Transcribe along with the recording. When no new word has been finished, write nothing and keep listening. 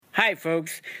Hi,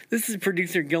 folks. This is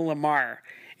producer Gil Lamar.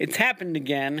 It's happened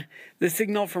again. The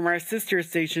signal from our sister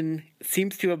station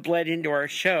seems to have bled into our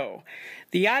show.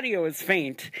 The audio is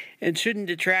faint and shouldn't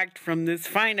detract from this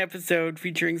fine episode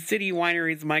featuring City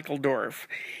Winery's Michael Dorf.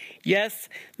 Yes,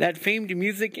 that famed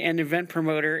music and event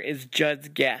promoter is Judd's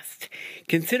guest.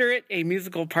 Consider it a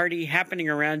musical party happening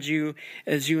around you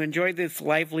as you enjoy this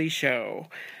lively show.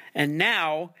 And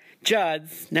now,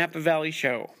 Judd's Napa Valley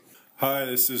Show. Hi,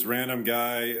 this is Random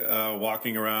Guy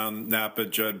walking around Napa.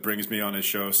 Judd brings me on his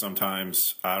show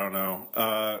sometimes. I don't know.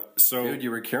 Dude, you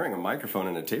were carrying a microphone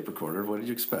and a tape recorder. What did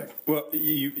you expect? Well,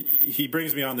 he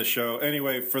brings me on the show.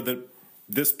 Anyway, for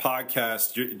this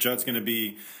podcast, Judd's going to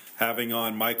be having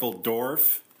on Michael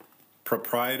Dorf,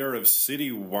 proprietor of City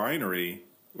Winery.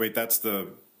 Wait, that's the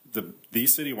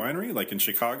City Winery, like in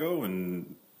Chicago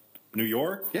and New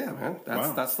York? Yeah, man.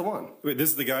 That's the one. Wait, this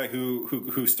is the guy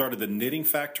who started the Knitting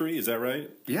Factory, is that right?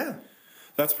 Yeah.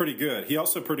 That's pretty good. He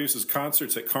also produces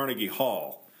concerts at Carnegie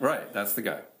Hall. Right, that's the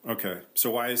guy. Okay.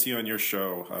 So why is he on your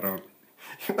show? I don't...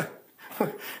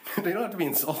 You don't have to be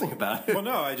insulting about it. Well,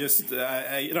 no, I just,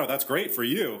 that's great for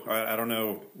you. I don't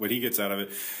know what he gets out of it.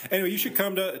 Anyway, you should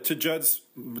come to Judd's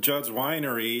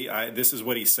Winery. This is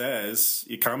what he says.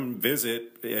 You come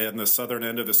visit in the southern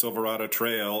end of the Silverado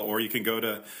Trail, or you can go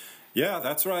to, yeah,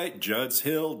 that's right,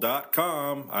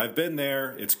 juddshill.com. I've been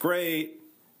there. It's great.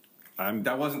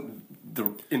 That wasn't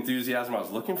the enthusiasm I was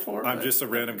looking for. I'm just a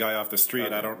random guy off the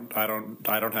street. Okay. I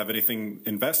don't have anything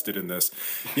invested in this.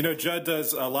 You know, Judd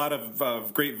does a lot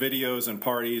of great videos and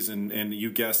parties, and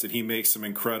you guessed it, he makes some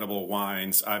incredible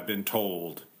wines, I've been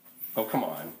told. Oh, come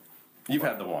on. You've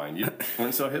had the wine. You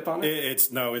weren't so hip on it? It's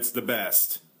the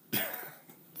best.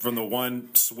 From the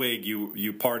one swig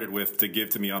you parted with to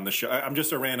give to me on the show. I'm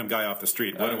just a random guy off the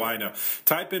street. What do I know?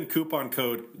 Type in coupon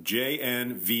code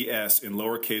JNVS in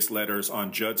lowercase letters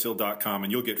on juddshill.com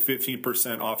and you'll get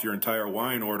 15% off your entire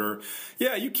wine order.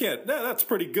 Yeah, you can't. That's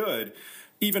pretty good.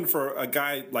 Even for a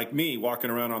guy like me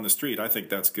walking around on the street, I think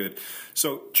that's good.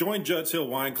 So join Judd's Hill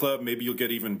Wine Club. Maybe you'll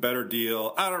get even better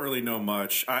deal. I don't really know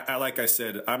much. I like I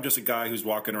said, I'm just a guy who's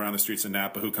walking around the streets of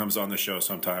Napa who comes on the show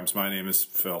sometimes. My name is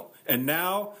Phil. And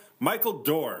now, Michael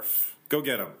Dorf. Go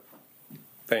get him.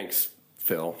 Thanks,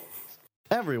 Phil.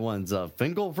 Everyone's a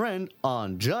Finkel friend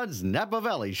on Judd's Napa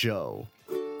Valley Show.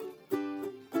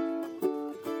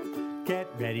 Get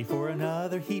ready for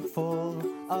another heap full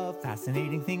of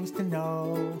fascinating things to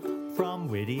know from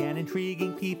witty and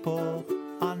intriguing people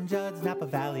on Judd's Napa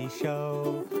Valley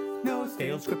Show. No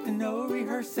stale script and no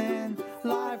rehearsing,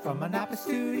 live from a Napa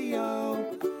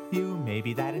studio. You may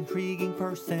be that intriguing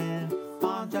person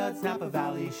on Judd's Napa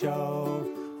Valley Show.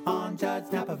 On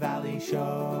Judd's Napa Valley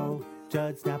Show.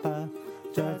 Judd's Napa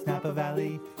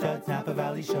Valley, Judd's Napa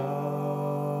Valley Show.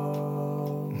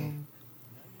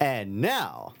 And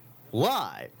now,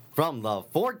 live from the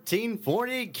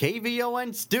 1440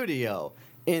 KVON studio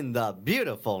in the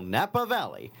beautiful Napa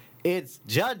Valley, it's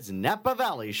Judd's Napa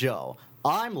Valley Show.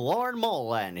 I'm Lauren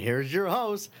Mole, and here's your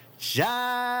host, Chad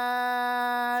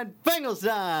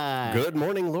Finkelstein. Good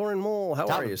morning, Lauren Mole. How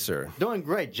are you, sir? Doing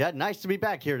great, Judd. Nice to be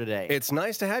back here today. It's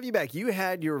nice to have you back. You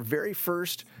had your very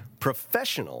first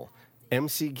professional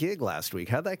MC gig last week.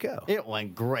 How'd that go? It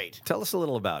went great. Tell us a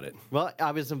little about it. Well,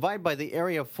 I was invited by the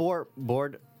Area 4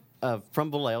 board from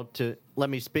Vallejo to let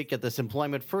me speak at this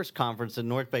Employment First conference at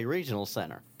North Bay Regional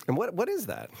Center. And what is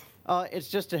that? It's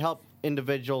just to help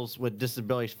individuals with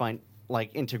disabilities find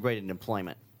integrated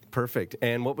employment. Perfect.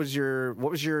 And what was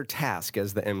your task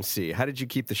as the MC? How did you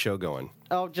keep the show going?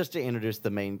 Oh, just to introduce the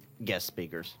main guest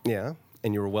speakers. Yeah.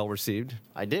 And you were well received?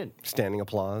 I did. Standing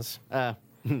applause?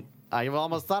 I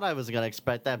almost thought I was going to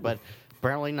expect that, but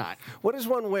apparently not. What does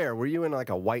one wear? Were you in like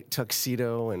a white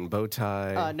tuxedo and bow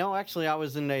tie? No, actually, I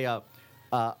was in a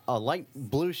light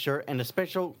blue shirt and a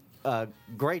special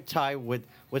gray tie with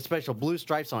special blue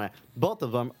stripes on it. Both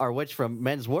of them are which from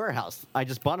Men's Warehouse. I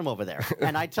just bought them over there.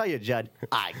 And I tell you, Judd,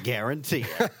 I guarantee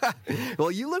it.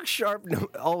 Well, you look sharp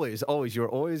always. You're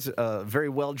always a very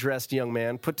well-dressed young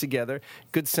man, put together,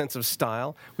 good sense of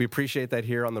style. We appreciate that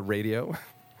here on the radio.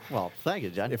 Well, thank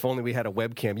you, Judd. If only we had a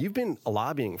webcam. You've been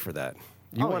lobbying for that.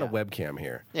 You want a webcam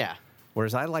here. Yeah.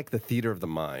 Whereas I like the theater of the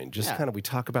mind. Just kind of we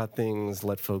talk about things,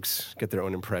 let folks get their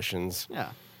own impressions.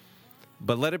 Yeah.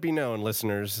 But let it be known,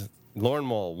 listeners, Lauren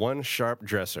Mole, one sharp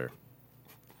dresser.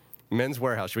 Men's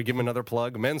Warehouse. Should we give him another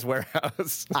plug? Men's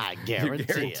Warehouse. I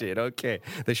guarantee it. Okay.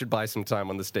 They should buy some time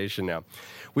on the station now.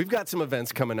 We've got some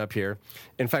events coming up here.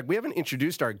 In fact, we haven't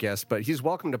introduced our guest, but he's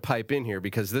welcome to pipe in here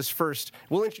because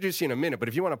we'll introduce you in a minute, but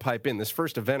if you want to pipe in, this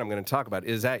first event I'm going to talk about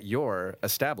is at your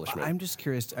establishment. I'm just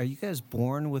curious, are you guys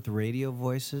born with radio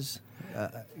voices?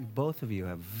 Both of you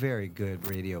have very good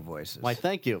radio voices. Why,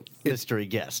 thank you, mystery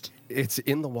guest. It's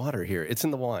in the water here. It's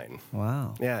in the wine.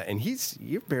 Wow. Yeah, and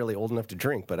you're barely old enough to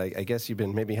drink, but I guess you've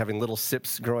been maybe having little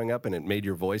sips growing up, and it made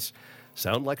your voice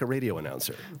sound like a radio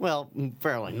announcer. Well,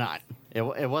 fairly not.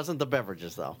 It wasn't the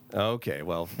beverages, though. Okay,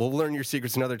 well, we'll learn your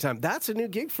secrets another time. That's a new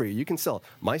gig for you. You can sell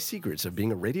My Secrets of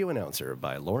Being a Radio Announcer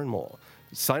by Lauren Mole.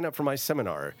 Sign up for my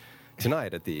seminar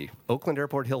tonight at the Oakland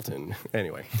Airport Hilton.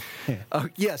 Anyway.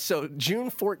 So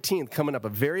June 14th, coming up, a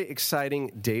very exciting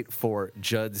date for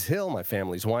Judd's Hill, my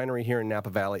family's winery here in Napa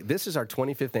Valley. This is our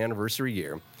 25th anniversary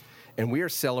year, and we are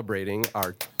celebrating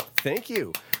our thank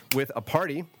you with a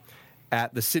party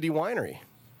at the City Winery,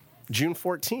 June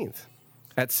 14th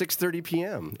at 6:30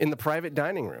 p.m. in the private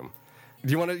dining room.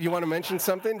 Do you want to mention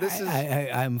something? This is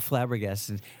I'm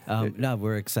flabbergasted. No,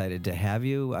 we're excited to have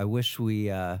you. I wish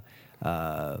I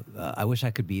wish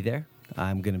I could be there.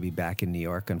 I'm going to be back in New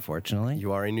York, unfortunately.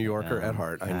 You are a New Yorker at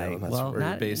heart. I know. That's where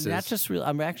your base is. Not just real.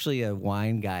 I'm actually a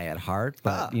wine guy at heart,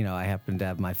 but I happen to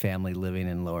have my family living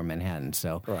in Lower Manhattan,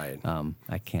 so right.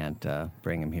 I can't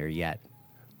bring him here yet.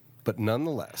 But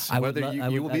nonetheless,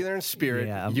 you will be there in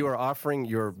spirit, you are offering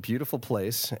your beautiful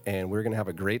place, and we're going to have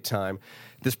a great time.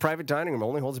 This private dining room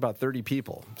only holds about 30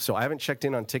 people, so I haven't checked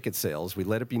in on ticket sales. We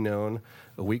let it be known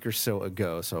a week or so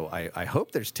ago, so I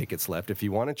hope there's tickets left. If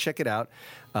you want to check it out,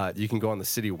 you can go on the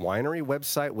City Winery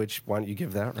website, which, why don't you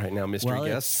give that right now, mystery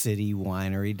guest? It's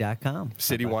citywinery.com.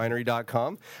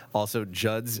 Citywinery.com. Also,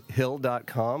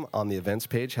 judshill.com on the events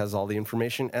page has all the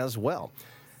information as well.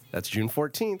 That's June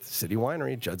 14th, City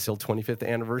Winery, Judd's Hill 25th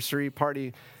anniversary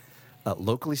party.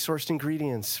 Locally sourced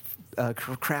ingredients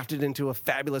crafted into a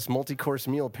fabulous multi-course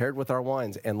meal paired with our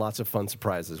wines and lots of fun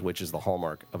surprises, which is the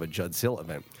hallmark of a Judd's Hill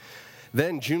event.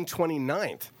 Then June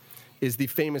 29th is the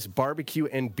famous barbecue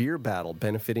and beer battle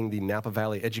benefiting the Napa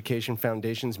Valley Education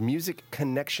Foundation's Music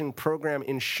Connection program,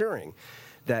 ensuring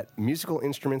that musical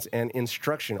instruments and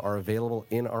instruction are available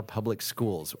in our public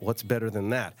schools. What's better than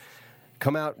that?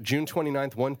 Come out June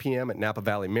 29th, 1 p.m. at Napa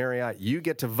Valley Marriott. You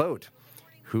get to vote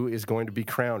who is going to be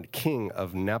crowned king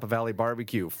of Napa Valley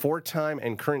Barbecue. 4-time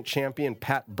and current champion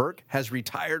Pat Burke has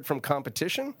retired from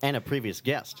competition. And a previous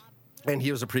guest. And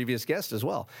he was a previous guest as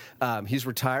well. He's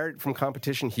retired from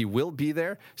competition. He will be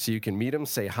there, so you can meet him,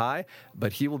 say hi,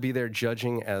 but he will be there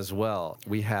judging as well.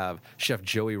 We have Chef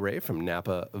Joey Ray from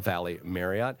Napa Valley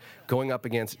Marriott going up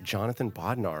against Jonathan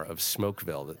Bodnar of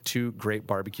Smokeville, the two great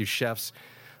barbecue chefs.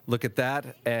 Look at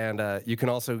that, and you can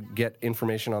also get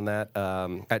information on that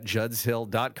at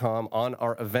judshill.com on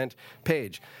our event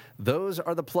page. Those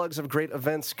are the plugs of great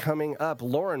events coming up.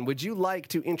 Lauren, would you like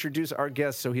to introduce our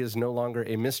guest so he is no longer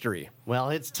a mystery? Well,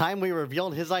 it's time we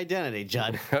revealed his identity,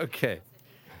 Judd. Okay.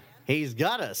 He's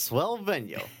got a swell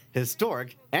venue,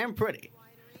 historic and pretty,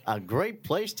 a great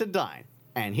place to dine,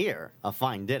 and hear a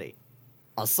fine ditty.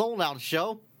 A sold-out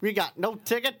show? You got no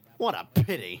ticket? What a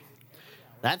pity.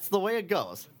 That's the way it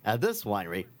goes at this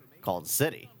winery called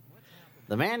City.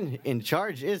 The man in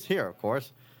charge is here, of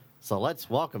course, so let's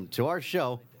welcome to our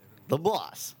show the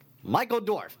boss, Michael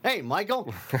Dorf. Hey,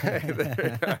 Michael.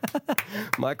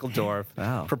 Michael Dorf,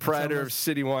 wow. Proprietor of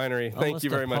City Winery. Thank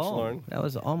you very much, Lauren. That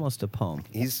was almost a poem.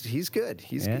 He's good.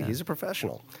 He's a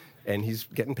professional, and he's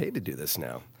getting paid to do this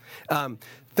now.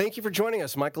 Thank you for joining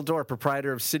us, Michael Dorf,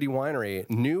 proprietor of City Winery,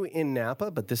 new in Napa,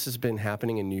 but this has been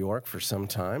happening in New York for some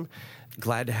time.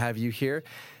 Glad to have you here.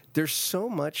 There's so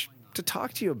much to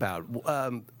talk to you about.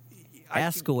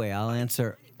 Ask away. I'll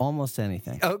answer almost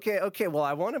anything. Okay. Well,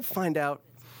 I want to find out,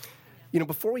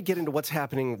 before we get into what's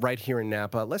happening right here in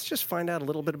Napa, let's just find out a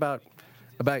little bit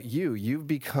about you. You've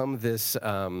become this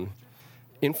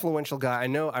influential guy. I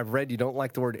know I've read you don't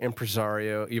like the word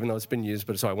impresario, even though it's been used,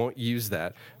 so I won't use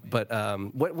that. But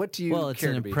what do you Well, it's care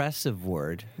an to be? impressive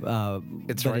word, but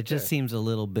right it just seems a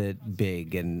little bit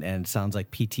big and sounds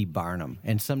like P.T. Barnum.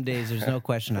 And some days, there's no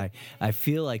question, I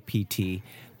feel like P.T.,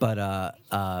 but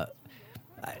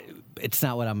it's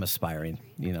not what I'm aspiring,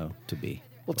 to be.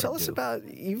 Well, tell us about,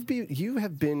 you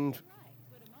have been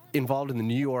involved in the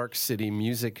New York City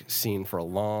music scene for a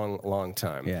long, long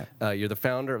time. Yeah. You're the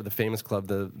founder of the famous club,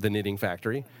 the Knitting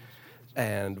Factory.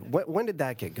 And when did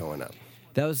that get going up?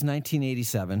 That was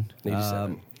 1987.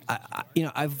 87.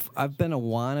 I've been a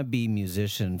wannabe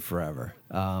musician forever.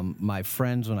 My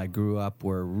friends, when I grew up,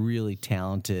 were really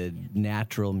talented,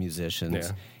 natural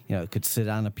musicians. Yeah. Could sit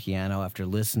on a piano after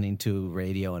listening to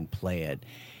radio and play it.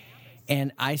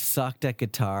 And I sucked at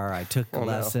guitar. I took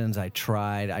lessons. I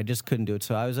tried. I just couldn't do it.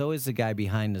 So I was always the guy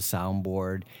behind the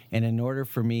soundboard. And in order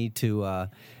for me to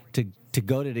to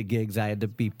go to the gigs, I had to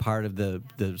be part of the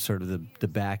sort of the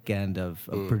back end of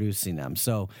producing them.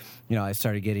 So, I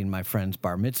started getting my friends'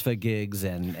 bar mitzvah gigs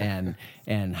and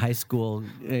high school,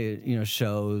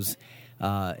 shows,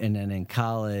 and then in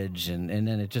college, and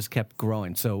then it just kept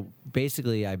growing. So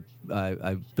basically, I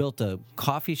built a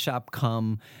coffee shop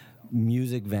cum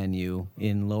music venue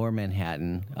in Lower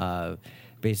Manhattan.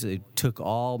 Basically took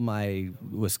all my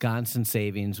Wisconsin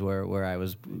savings where I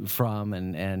was from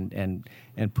and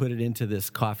put it into this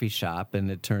coffee shop,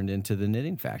 and it turned into the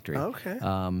Knitting Factory. Okay.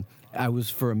 I was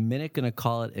for a minute going to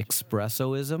call it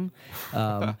espressoism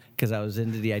because I was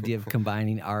into the idea of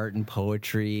combining art and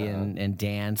poetry and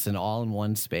dance and all in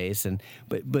one space,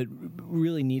 but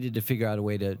really needed to figure out a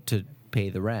way to pay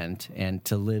the rent and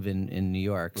to live in New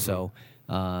York. Mm-hmm. So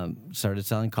started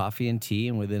selling coffee and tea,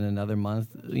 and within another month,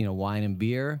 wine and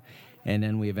beer. And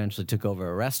then we eventually took over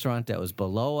a restaurant that was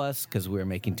below us because we were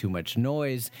making too much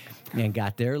noise, and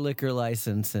got their liquor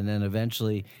license. And then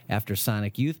eventually, after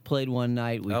Sonic Youth played one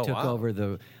night, we took over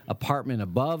the apartment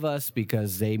above us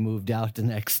because they moved out the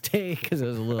next day because it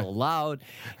was a little loud.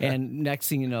 And next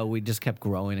thing you know, we just kept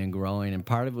growing and growing. And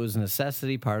part of it was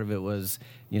necessity, part of it was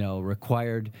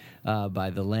required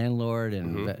by the landlord,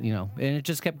 and and it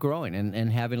just kept growing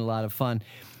and having a lot of fun.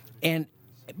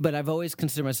 But I've always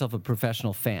considered myself a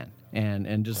professional fan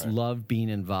and just loved being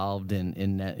involved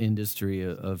in that industry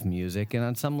of music. And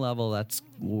on some level, that's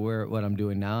what I'm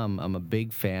doing now. I'm a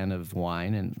big fan of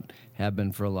wine and have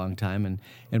been for a long time,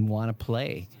 and want to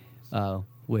play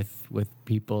with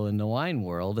people in the wine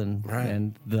world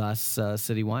and thus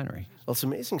City Winery. Well, it's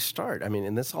an amazing start. I mean,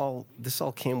 and this all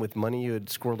came with money you had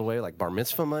squirreled away, like bar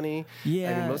mitzvah money.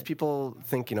 Yeah. I mean, most people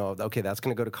think, okay, that's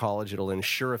going to go to college. It'll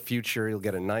ensure a future. You'll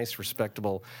get a nice,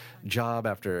 respectable job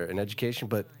after an education.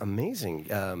 But amazing,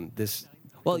 the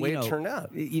way it turned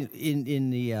out.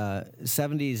 In the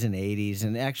 70s and 80s,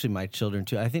 and actually my children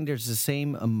too, I think there's the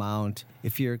same amount,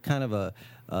 if you're kind of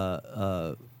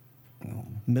a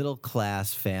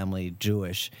middle-class family,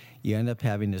 Jewish, you end up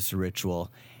having this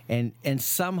ritual. And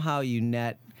somehow you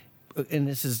net, and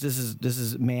this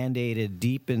is mandated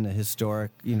deep in the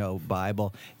historic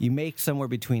Bible. You make somewhere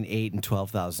between $8,000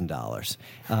 and $12,000,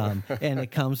 and it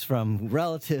comes from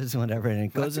relatives, whatever, and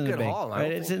it goes in the bank.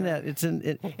 Right?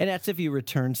 And that's if you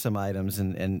return some items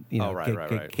and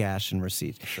get cash and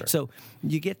receipts. Sure. So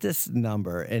you get this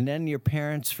number, and then your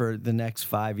parents for the next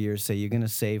 5 years say you're going to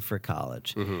save for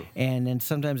college, and then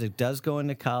sometimes it does go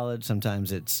into college.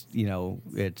 Sometimes it's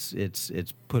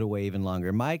it's put away even longer.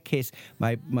 In my case,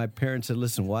 my parents said,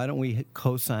 listen, why don't we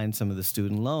co-sign some of the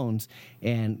student loans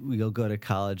and we'll go to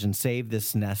college and save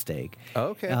this nest egg.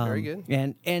 Okay, very good.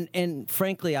 And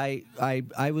frankly,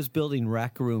 I was building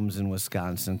rec rooms in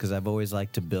Wisconsin because I've always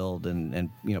liked to build and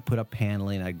put up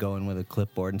paneling. I'd go in with a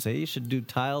clipboard and say, you should do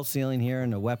tile ceiling here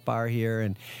and a wet bar here.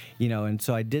 And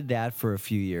so I did that for a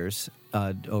few years.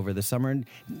 Over the summer, and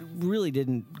really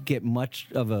didn't get much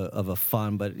of a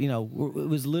fun, but it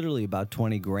was literally about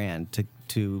 $20,000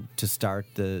 to start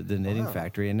the Knitting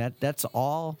Factory, and that's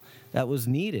all that was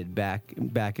needed back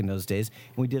in those days.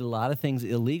 And we did a lot of things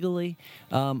illegally,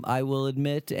 I will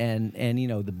admit, and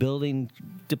the building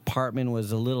department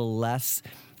was a little less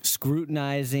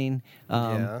scrutinizing.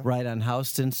 Right on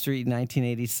Houston Street,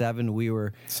 1987, we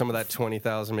were some of that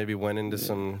 20,000 maybe went into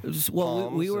some. Well,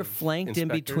 we were flanked in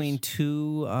between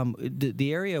two.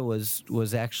 The area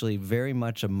was actually very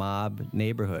much a mob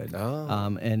neighborhood.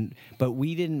 But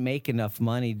we didn't make enough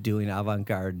money doing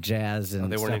avant-garde jazz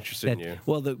and they weren't interested in you.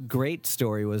 Well, the great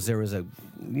story was there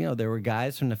were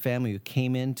guys from the family who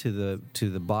came into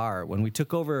the bar when we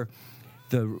took over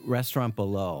the restaurant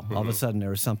below. All of a sudden, there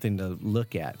was something to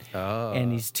look at.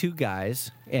 And these two guys,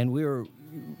 and we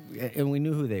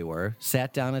knew who they were,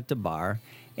 sat down at the bar,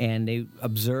 and they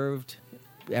observed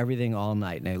everything all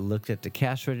night. And they looked at the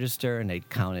cash register, and they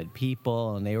counted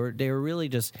people, and they were really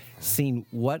just seeing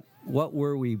what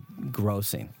were we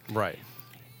grossing. Right.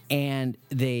 And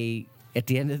they, at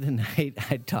the end of the night,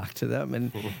 I talked to them,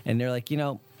 and they're like,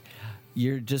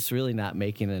 you're just really not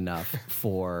making enough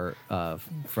for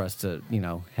us to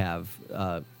have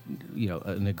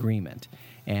an agreement,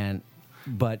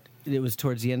 but it was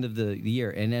towards the end of the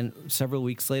year, and then several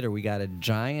weeks later we got a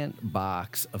giant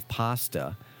box of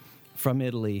pasta from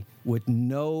Italy with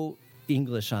no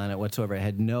English on it whatsoever. It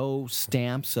had no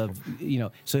stamps of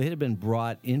so it had been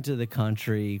brought into the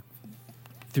country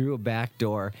through a back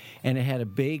door, and it had a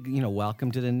big,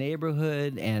 welcome to the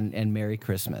neighborhood and Merry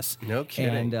Christmas. No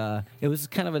kidding. And it was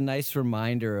kind of a nice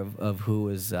reminder of who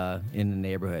was in the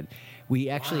neighborhood. We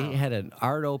actually had an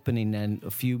art opening then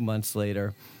a few months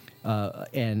later,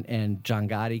 and John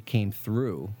Gotti came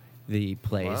through the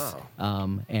place.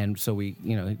 Wow. And so we,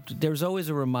 there was always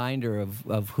a reminder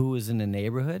of who was in the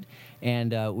neighborhood,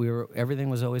 and everything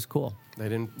was always cool. They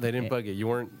didn't bug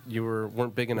you. You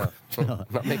weren't big enough.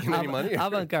 Not making any money.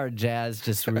 Avant-garde jazz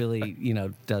just really,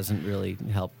 doesn't really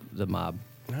help the mob.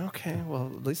 Okay, well,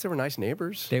 at least they were nice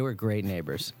neighbors. They were great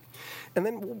neighbors. And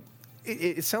then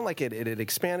it sounded like it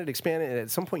expanded, and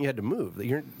at some point you had to move.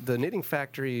 The knitting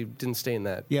factory didn't stay in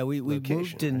that. Yeah, we location,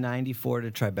 moved in '94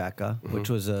 to Tribeca, which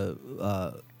was a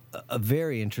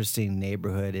very interesting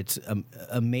neighborhood. It's an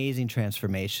amazing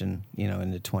transformation,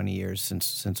 in the 20 years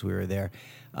since we were there.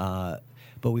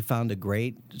 But we found a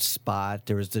great spot.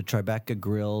 There was the Tribeca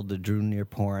Grill, the Drew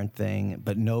Nearporn thing,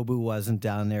 but Nobu wasn't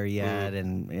down there yet,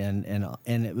 and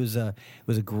it was a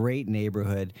great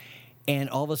neighborhood.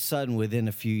 And all of a sudden, within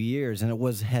a few years, and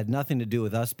it had nothing to do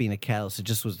with us being a catalyst, it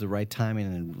just was the right timing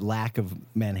and lack of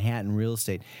Manhattan real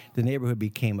estate. The neighborhood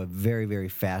became a very, very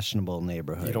fashionable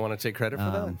neighborhood. You don't want to take credit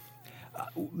for that?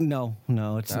 No.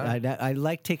 It's I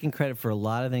like taking credit for a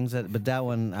lot of things, but that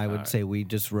one I would say we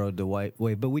just rode the right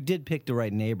way. But we did pick the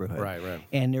right neighborhood. Right.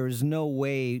 And there is no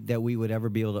way that we would ever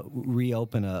be able to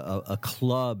reopen a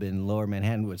club in Lower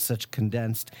Manhattan with such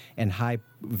condensed and high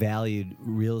valued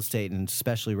real estate, and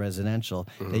especially residential,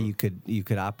 that you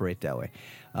could operate that way.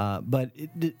 But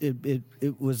it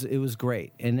was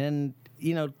great. And then,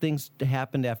 things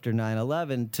happened after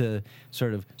 9/11 to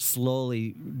sort of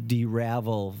slowly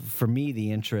deravel, for me,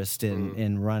 the interest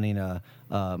in running a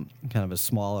kind of a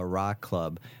smaller rock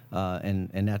club,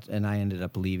 and I ended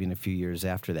up leaving a few years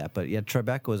after that. But yeah,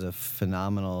 Tribeca was a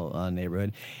phenomenal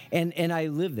neighborhood, and I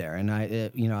lived there, and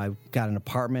I got an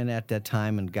apartment at that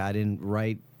time and got in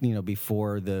right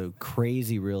before the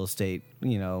crazy real estate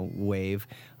wave.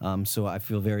 So I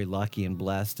feel very lucky and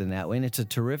blessed in that way. And it's a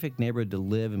terrific neighborhood to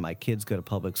live, and my kids go to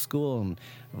public school, and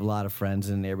a lot of friends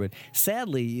in the neighborhood.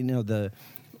 Sadly, the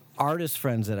artist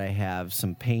friends that I have,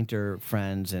 some painter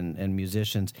friends and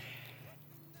musicians,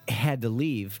 had to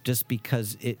leave just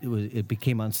because it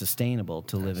became unsustainable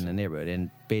to live in the neighborhood.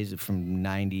 And basically from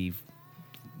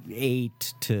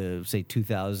 98 to say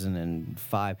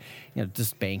 2005,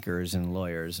 just bankers and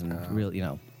lawyers and really,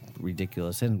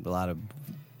 ridiculous, and a lot of,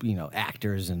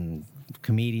 actors and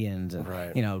comedians, and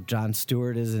right. Jon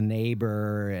Stewart is a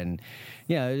neighbor, and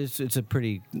it's a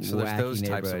pretty so there's wacky those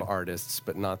types neighborhood. of artists,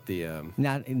 but not the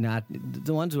not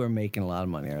the ones who are making a lot of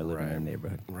money are living in the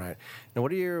neighborhood. Right. Now,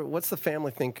 what's the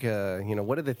family think?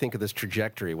 What did they think of this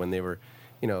trajectory when they were,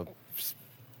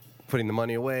 putting the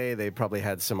money away? They probably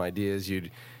had some ideas. You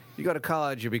go to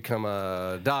college, you become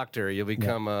a doctor, you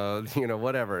become a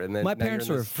whatever, and then my parents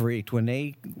were freaked when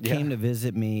they came to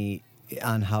visit me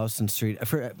on Houston Street.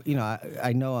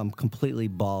 I know I'm completely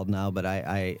bald now, but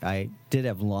I did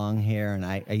have long hair, and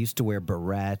I used to wear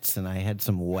barrettes, and I had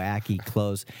some wacky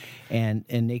clothes, and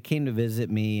they came to visit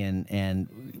me, and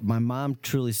my mom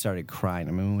truly started crying.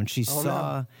 I mean, when she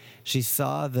saw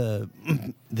the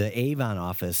Avon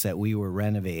office that we were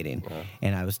renovating,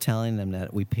 and I was telling them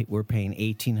that we're paying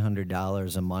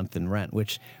 $1,800 a month in rent,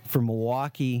 which for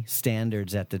Milwaukee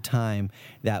standards at the time,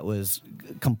 that was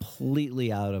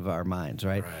completely out of our minds,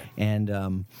 right?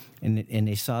 And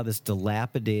they saw this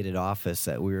dilapidated office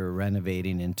that we were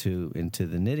renovating into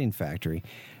the knitting factory.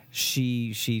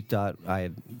 She thought I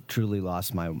had truly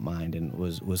lost my mind and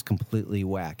was completely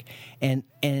whack. And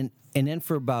then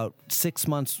for about 6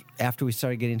 months after we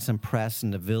started getting some press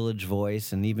in the Village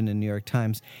Voice and even the New York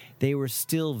Times, they were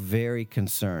still very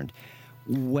concerned.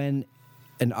 When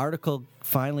an article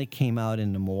finally came out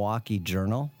in the Milwaukee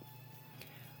Journal,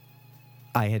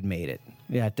 I had made it.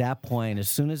 Yeah, at that point, as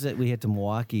soon as we hit the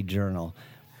Milwaukee Journal,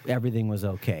 everything was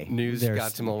okay. News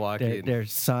got to Milwaukee. Their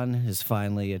son has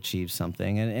finally achieved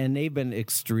something, and they've been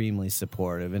extremely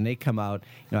supportive. And they come out.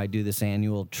 I do this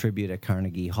annual tribute at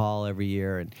Carnegie Hall every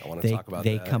year, and I want to talk about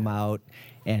they that. come out.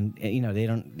 And they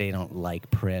don't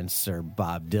like Prince or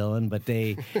Bob Dylan, but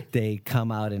they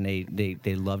come out and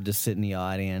they love to sit in the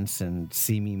audience and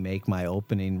see me make my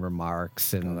opening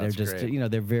remarks, and they're just great.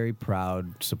 They're very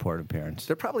proud, supportive parents.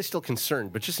 They're probably still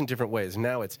concerned, but just in different ways.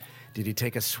 Now it's, did he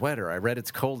take a sweater? I read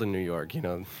it's cold in New York.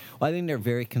 Well, I think they're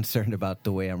very concerned about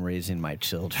the way I'm raising my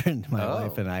children, my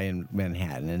wife and I in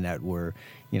Manhattan, and that we're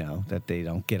that they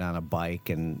don't get on a bike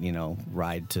and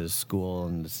ride to school,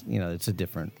 and it's a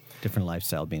different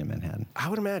lifestyle being in Manhattan. I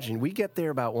would imagine we get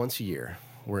there about once a year.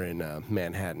 We're in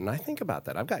Manhattan. I think about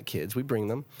that. I've got kids. We bring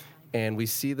them. and we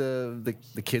see the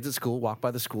kids at school walk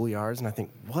by the schoolyards, and I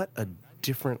think, what a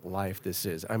different life this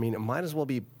is. I mean, it might as well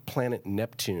be planet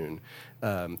Neptune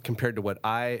compared to what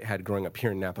I had growing up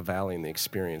here in Napa Valley and the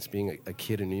experience being a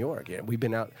kid in New York. Yeah, we've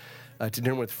been out to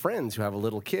dinner with friends who have a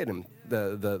little kid, and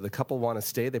the couple want to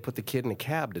stay. They put the kid in a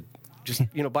cab to just,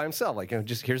 by himself. Like,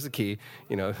 just here's the key,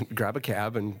 grab a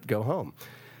cab and go home.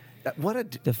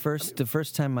 The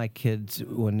first time my kids,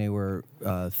 when they were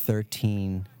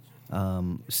 13,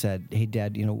 said, "Hey,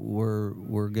 Dad,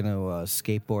 we're gonna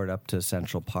skateboard up to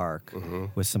Central Park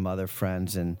with some other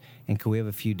friends, and can we have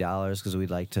a few dollars because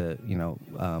we'd like to,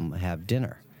 have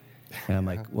dinner?" And I'm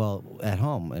like, "Well, at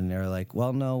home." And they're like,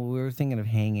 "Well, no, we were thinking of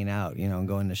hanging out, and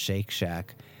going to Shake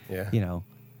Shack." Yeah.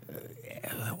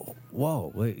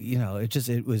 Whoa,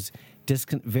 it was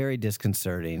very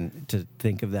disconcerting to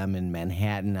think of them in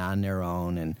Manhattan on their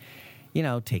own, and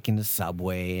taking the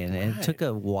subway, and it took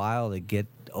a while to get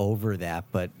over that,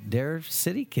 but they're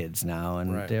city kids now,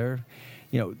 and they're,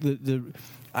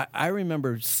 I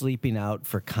remember sleeping out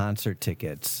for concert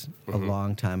tickets a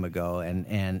long time ago,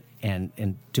 and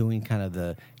doing kind of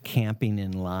the camping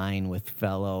in line with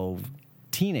fellow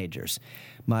teenagers.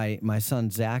 My son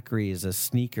Zachary is a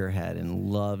sneakerhead and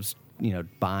loves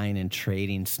buying and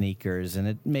trading sneakers, and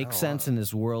it makes sense in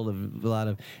this world of a lot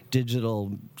of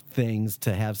digital things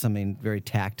to have something very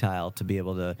tactile to be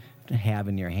able to have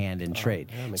in your hand and trade.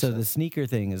 So the sneaker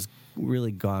thing has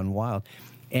really gone wild.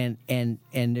 And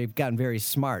they've gotten very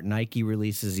smart. Nike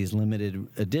releases these limited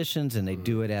editions, and they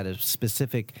do it at a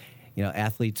specific,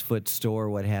 Athlete's Foot store,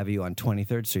 what have you, on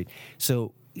 23rd Street.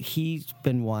 So he's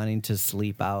been wanting to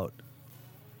sleep out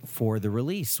for the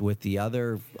release with the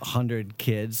other 100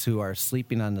 kids who are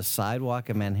sleeping on the sidewalk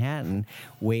of Manhattan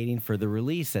waiting for the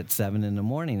release at 7 in the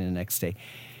morning the next day.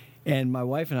 And my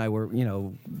wife and I were,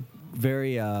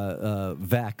 very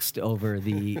vexed over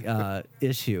the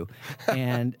issue.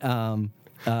 And,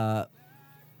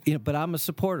 but I'm a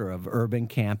supporter of urban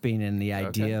camping and the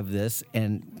idea of this,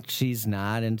 and she's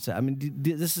not. And so,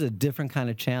 this is a different kind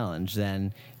of challenge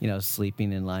than,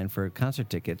 sleeping in line for concert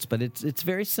tickets. But it's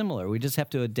very similar. We just have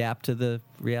to adapt to the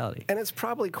reality. And it's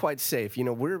probably quite safe.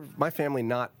 My family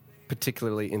not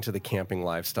particularly into the camping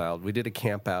lifestyle. We did a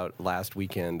camp out last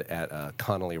weekend at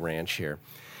Connolly Ranch here.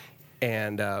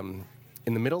 And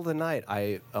in the middle of the night,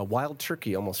 a wild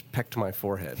turkey almost pecked my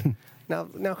forehead. Now,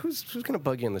 who's going to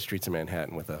bug you in the streets of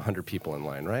Manhattan with 100 people in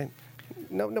line, right?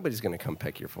 No, nobody's going to come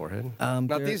peck your forehead.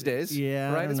 Not these days,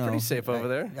 yeah, right? It's pretty safe over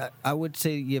there. I would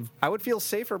say I would feel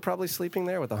safer probably sleeping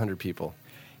there with 100 people.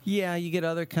 Yeah, you get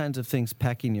other kinds of things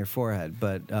pecking your forehead,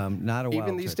 but not a wild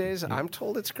Even these turkey. days, I'm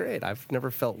told it's great. I've never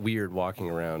felt weird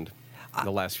walking around in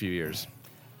the last few years.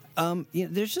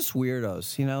 There's just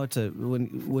weirdos. It's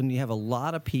when you have a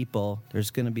lot of people, there's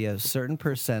going to be a certain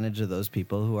percentage of those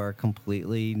people who are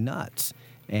completely nuts,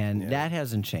 and that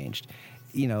hasn't changed.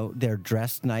 They're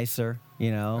dressed nicer,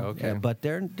 but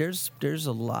there's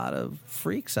a lot of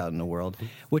freaks out in the world,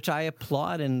 which I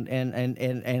applaud, and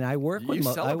I work with.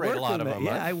 I work a lot of them.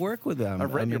 Yeah, I work with them.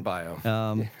 I've read your bio,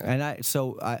 and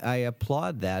I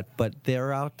applaud that, but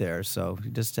they're out there, so you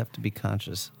just have to be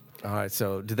conscious. All right,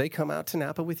 so do they come out to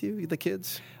Napa with you, the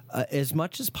kids? As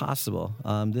much as possible.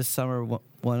 This summer,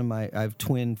 I have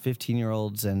twin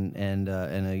 15-year-olds and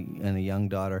a young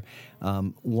daughter.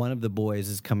 One of the boys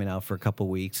is coming out for a couple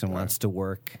weeks and wants to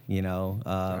work,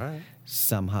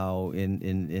 somehow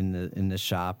in the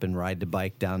shop and ride the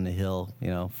bike down the hill,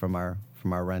 from our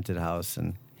rented house,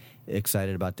 and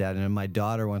excited about that. And then my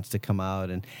daughter wants to come out,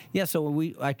 and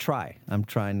so I try. I'm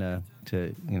trying to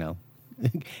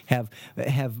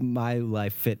have my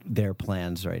life fit their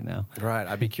plans right now. Right.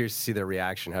 I'd be curious to see their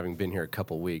reaction, having been here a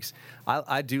couple weeks.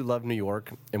 I do love New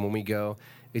York, and when we go,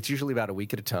 it's usually about a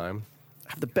week at a time.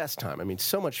 I have the best time.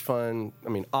 So much fun.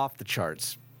 Off the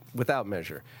charts, without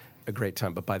measure. A great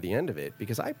time. But by the end of it,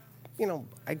 because I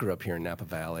grew up here in Napa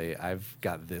Valley, I've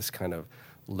got this kind of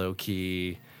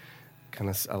low-key,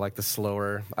 I like the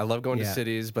slower. I love going to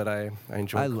cities, but I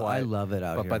enjoy quiet. I love it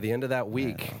out here. But by the end of that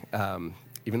week,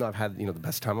 even though I've had the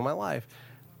best time of my life,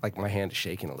 like my hand is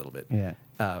shaking a little bit. Yeah.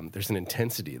 There's an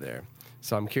intensity there.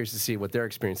 So I'm curious to see what their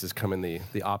experiences come in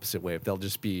the opposite way. If they'll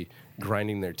just be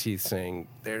grinding their teeth, saying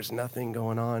there's nothing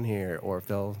going on here, or if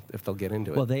they'll get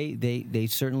into it. Well, they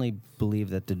certainly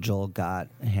believe that the Joel Gott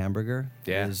hamburger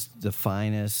is the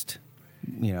finest,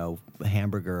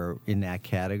 hamburger in that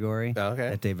category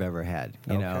that they've ever had.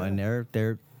 And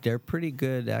they're pretty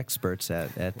good experts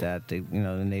at that.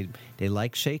 And they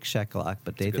like Shake Shack a lot,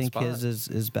 but they think his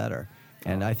is better.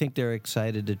 And I think they're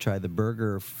excited to try the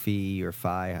Burger Fi or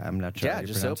Fi. I'm not sure. Yeah, how you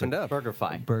just pronounce opened it. up. Burger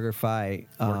Fi. Burger Fi.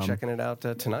 We're checking it out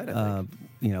tonight, I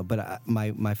think. But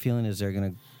my feeling is they're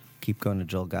going to keep going to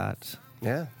Joel Gott's.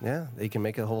 Yeah, they can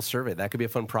make a whole survey. That could be a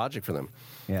fun project for them.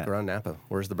 Yeah. Around Napa.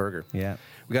 Where's the burger? Yeah.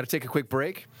 We got to take a quick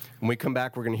break. When we come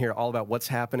back, we're going to hear all about what's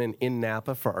happening in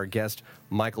Napa for our guest,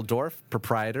 Michael Dorf,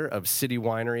 proprietor of City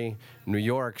Winery, New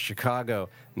York, Chicago,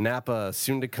 Napa,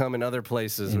 soon to come in other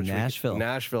places. In Nashville.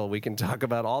 Nashville. We can talk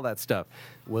about all that stuff.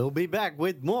 We'll be back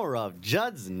with more of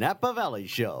Judd's Napa Valley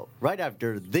Show right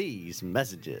after these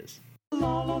messages.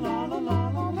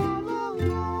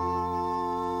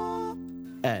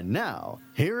 And now,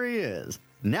 here he is,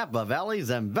 Napa Valley's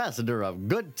ambassador of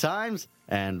good times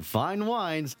and fine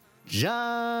wines, John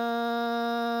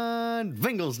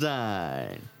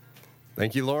Finkelstein.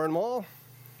 Thank you, Lauren Mole.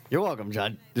 You're welcome,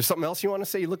 Judd. There's something else you want to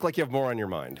say? You look like you have more on your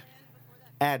mind.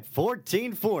 At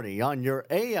 1440 on your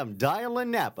AM dial in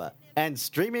Napa and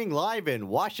streaming live in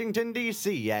Washington,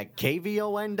 D.C. at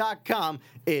KVON.com,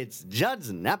 it's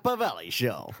Judd's Napa Valley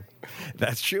Show.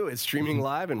 That's true. It's streaming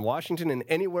live in Washington and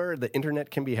anywhere the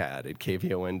internet can be had at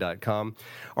KVON.com.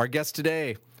 Our guest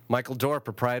today, Michael Dorf,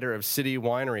 proprietor of City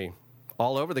Winery,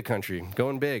 all over the country,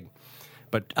 going big.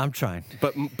 But I'm trying.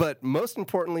 But most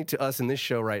importantly to us in this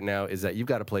show right now is that you've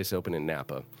got a place open in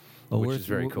Napa, which is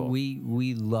very cool.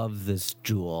 We love this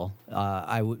jewel.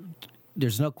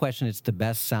 There's no question it's the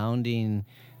best sounding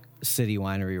City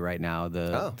Winery right now.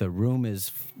 The room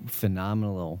is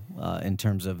phenomenal in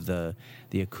terms of the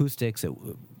acoustics.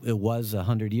 It was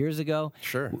 100 years ago.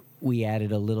 Sure. We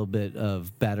added a little bit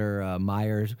of better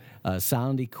Meyer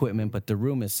sound equipment, but the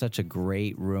room is such a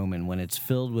great room, and when it's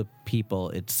filled with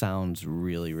people, it sounds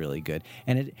really, really good.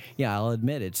 And I'll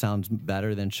admit, it sounds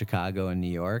better than Chicago and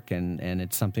New York, and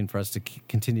it's something for us to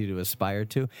continue to aspire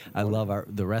to. I love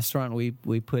the restaurant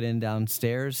we put in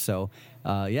downstairs, so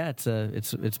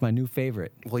it's my new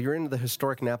favorite. Well, you're in the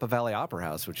historic Napa Valley Opera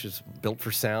House, which is built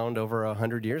for sound over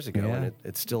 100 years ago, and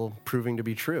it's still proving to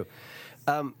be true.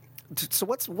 So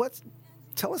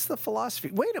tell us the philosophy.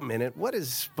 Wait a minute.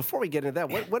 Before we get into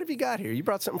that, what have you got here? You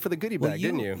brought something for the goodie bag,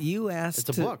 didn't you? You asked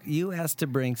It's a book. You asked to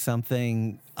bring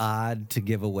something odd to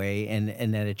give away,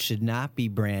 and that it should not be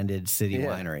branded City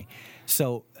Winery.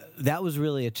 So that was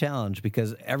really a challenge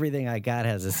because everything I got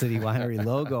has a City Winery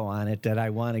logo on it that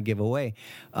I want to give away.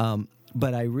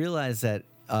 But I realized that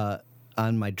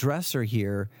on my dresser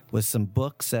here was some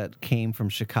books that came from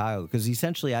Chicago, because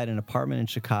essentially I had an apartment in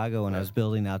Chicago and I was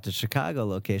building out the Chicago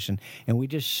location, and we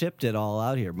just shipped it all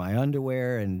out here, my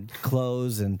underwear and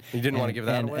clothes, and you didn't want to give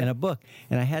that away? And a book.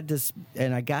 And I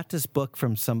got this book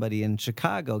from somebody in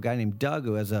Chicago, a guy named Doug,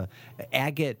 who has a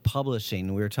Agate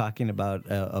Publishing. We were talking about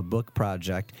a book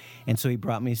project, and so he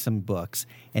brought me some books.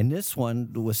 And this one,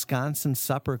 the Wisconsin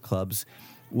Supper Clubs,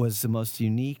 was the most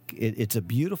unique. It's a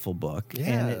beautiful book,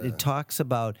 and it talks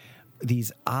about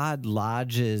these odd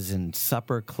lodges and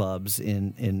supper clubs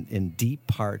in deep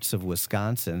parts of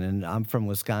Wisconsin. And I'm from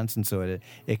Wisconsin, so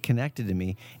it connected to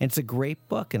me. And it's a great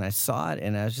book, and I saw it,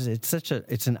 and I was just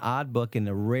it's an odd book and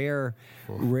a rare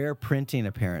printing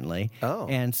apparently. Oh,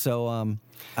 and so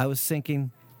I was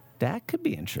thinking that could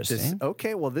be interesting.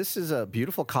 This is a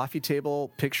beautiful coffee table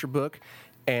picture book.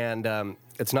 And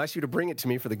it's nice of you to bring it to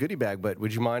me for the goodie bag, but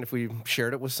would you mind if we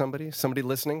shared it with somebody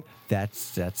listening?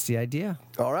 That's the idea.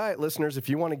 All right, listeners, if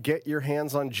you want to get your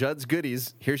hands on Judd's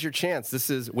goodies, here's your chance. This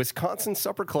is Wisconsin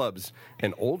Supper Clubs,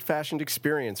 an old-fashioned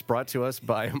experience brought to us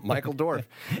by Michael Dorf.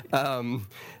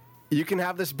 You can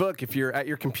have this book if you're at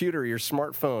your computer or your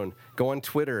smartphone. Go on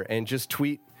Twitter and just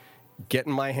tweet,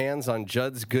 "Getting my hands on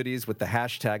Judd's goodies" with the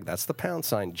hashtag, that's the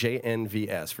 #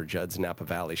 JNVS for Judd's Napa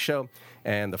Valley Show.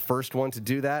 And the first one to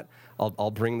do that, I'll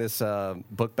bring this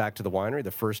book back to the winery. The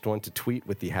first one to tweet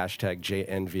with the hashtag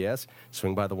JNVS,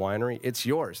 swing by the winery, it's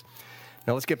yours.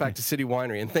 Now let's get back to City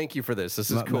Winery, and thank you for this.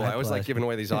 This is cool. I always like giving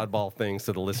away these oddball things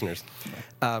to the listeners.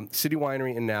 City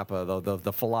Winery in Napa,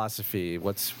 the philosophy,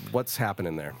 what's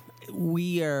happening there?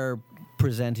 We are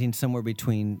presenting somewhere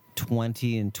between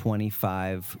 20 and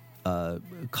 25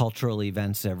 cultural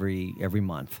events every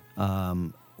month.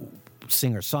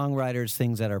 Singer-songwriters,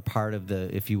 things that are part of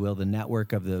the, if you will, the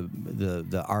network of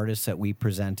the artists that we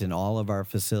present in all of our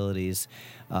facilities.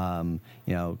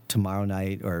 Tomorrow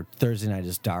night or Thursday night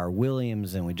is Dar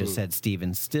Williams, and we just had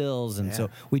Stephen Stills, and so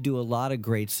we do a lot of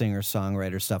great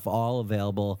singer-songwriter stuff, all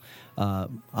available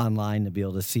online to be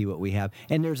able to see what we have.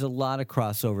 And there's a lot of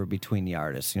crossover between the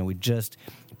artists. We just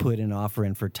put an offer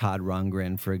in for Todd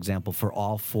Rundgren, for example, for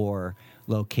all 4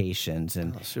 locations,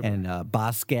 and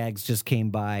Boss Skaggs just came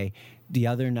by the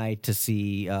other night to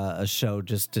see a show,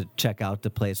 just to check out the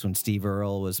place when Steve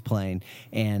Earle was playing,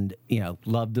 and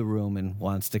loved the room and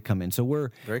wants to come in. So we're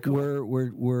very cool.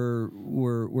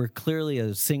 We're clearly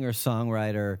a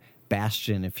singer-songwriter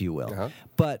bastion, if you will. Uh-huh.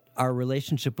 But our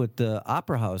relationship with the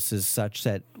Opera House is such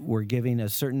that we're giving a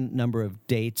certain number of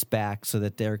dates back so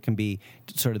that there can be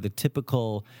sort of the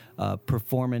typical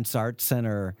performance arts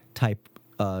center type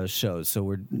shows. So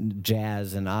we're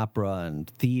jazz and opera and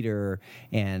theater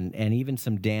and even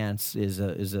some dance is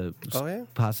a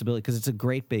possibility because it's a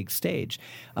great big stage.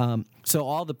 So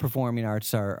all the performing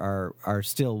arts are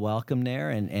still welcome there,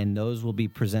 and those will be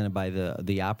presented by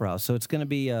the Opera House. So it's going to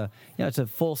be it's a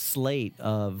full slate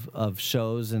of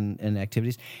shows and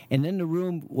activities. And then the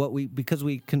room, because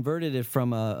we converted it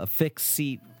from a fixed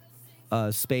seat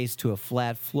space to a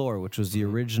flat floor, which was the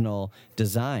original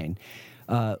design.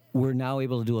 We're now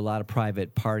able to do a lot of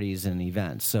private parties and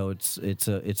events. So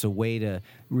it's a way to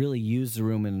really use the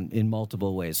room in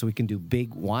multiple ways. So we can do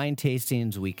big wine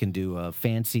tastings. We can do a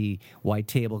fancy white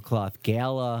tablecloth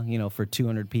gala, for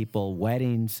 200 people,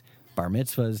 weddings, bar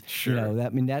mitzvahs. Sure.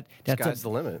 That's Sky's the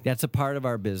limit. That's a part of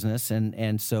our business,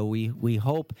 and so we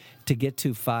hope to get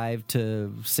to 5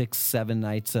 to 6, 7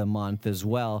 nights a month as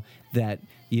well that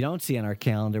you don't see on our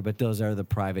calendar, but those are the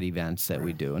private events that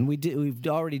we do. And we've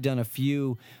already done a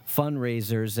few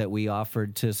fundraisers that we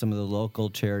offered to some of the local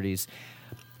charities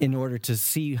in order to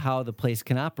see how the place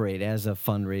can operate as a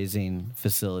fundraising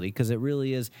facility, because it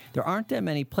really is. There aren't that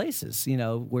many places,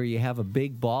 where you have a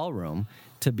big ballroom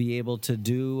to be able to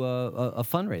do a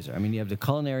fundraiser. I mean, you have the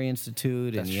Culinary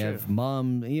Institute, and you have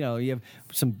MUM. You have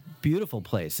some beautiful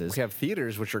places. We have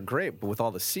theaters, which are great, but with all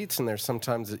the seats in there,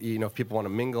 sometimes if people want to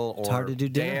mingle or it's hard to do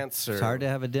dance, it's hard to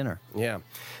have a dinner. Yeah,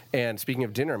 and speaking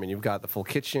of dinner, you've got the full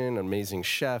kitchen, amazing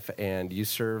chef, and you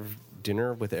serve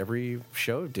dinner with every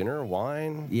show, dinner,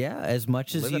 wine. Yeah, as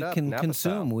much as you can Napa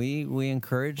consume. style. We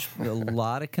encourage a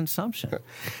lot of consumption.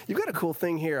 You've got a cool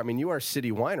thing here. You are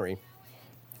City Winery,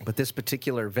 but this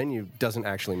particular venue doesn't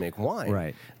actually make wine.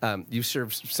 Right. You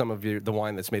serve some of the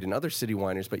wine that's made in other city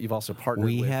wineries, but you've also partnered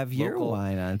with We have your local...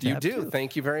 wine on tap. You do. Too.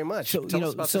 Thank you very much. Tell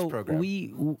us about this program.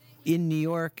 We in New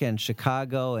York and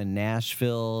Chicago and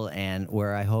Nashville and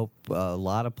where I hope a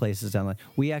lot of places down the line,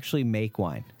 we actually make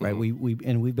wine, right?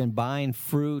 Mm-hmm. We've been buying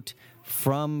fruit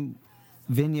from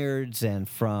vineyards and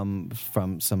from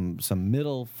some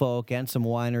middle folk and some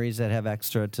wineries that have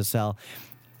extra to sell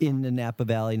in the Napa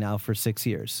Valley now for 6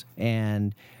 years.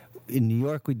 And in New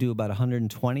York, we do about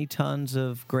 120 tons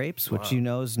of grapes, which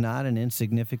is not an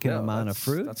insignificant amount of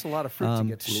fruit. That's a lot of fruit to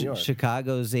get to New York.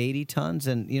 Chicago's 80 tons,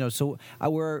 and so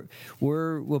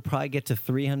we'll probably get to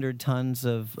 300 tons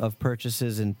of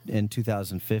purchases in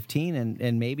 2015,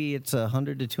 and maybe it's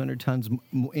 100 to 200 tons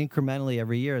incrementally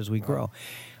every year as we grow.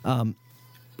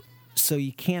 So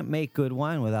you can't make good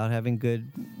wine without having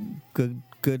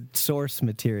good source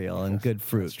material and good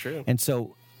fruit. That's true. And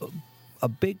so a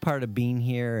big part of being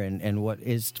here and what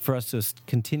is for us to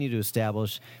continue to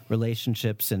establish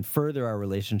relationships and further our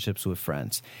relationships with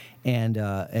friends and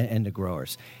the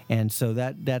growers. And so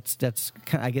that's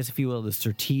kind of, I guess, if you will, the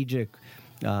strategic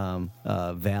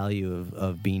value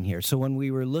of being here. So when we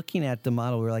were looking at the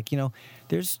model, we were like,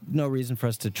 there's no reason for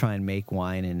us to try and make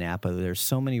wine in Napa. There's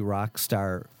so many rock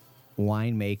star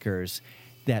winemakers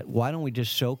that why don't we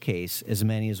just showcase as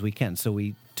many as we can? So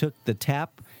we took the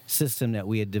tap system that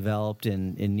we had developed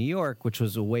in New York, which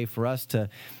was a way for us to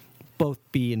both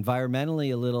be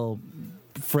environmentally a little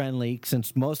friendly,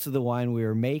 since most of the wine we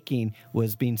were making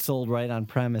was being sold right on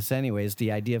premise anyways.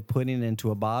 The idea of putting it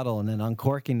into a bottle and then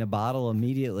uncorking the bottle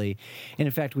immediately. And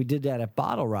in fact, we did that at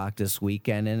Bottle Rock this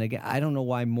weekend. And again, I don't know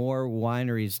why more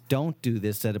wineries don't do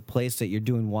this at a place that you're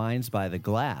doing wines by the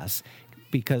glass,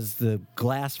 because the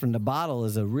glass from the bottle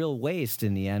is a real waste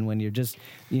in the end when you're just,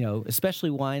 especially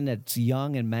wine that's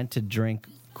young and meant to drink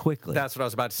quickly. That's what I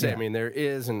was about to say. Yeah. There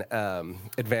is an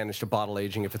advantage to bottle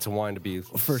aging if it's a wine to be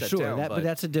for set sure. down, But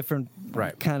that's a different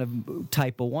kind of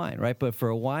type of wine, right? But for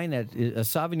a wine a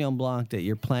Sauvignon Blanc that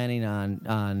you're planning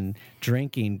on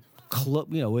drinking,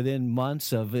 within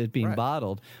months of it being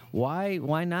bottled,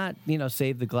 why not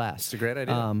save the glass? It's a great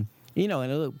idea.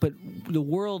 But the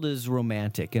world is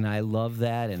romantic, and I love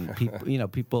that. And people,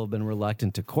 people have been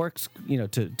reluctant to corks,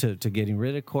 to getting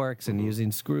rid of corks and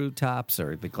using screw tops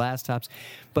or the glass tops.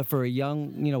 But for a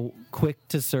young, quick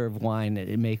to serve wine,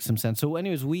 it makes some sense. So,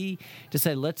 anyways, we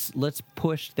decided let's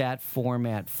push that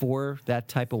format for that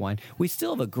type of wine. We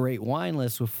still have a great wine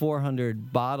list with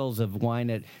 400 bottles of wine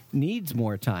that needs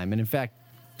more time, and in fact,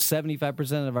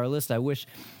 75% of our list, I wish,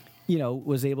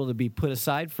 was able to be put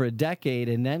aside for a decade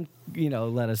and then,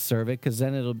 let us serve it, because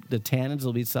then the tannins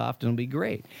will be soft and it'll be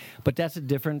great. But that's a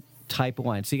different type of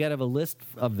wine. So you got to have a list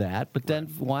of that. But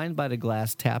then Wine by the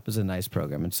Glass Tap is a nice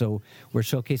program. And so we're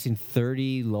showcasing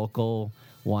 30 local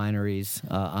wineries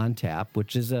on tap,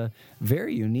 which is a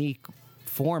very unique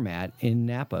format in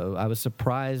Napa. I was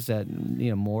surprised that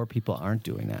more people aren't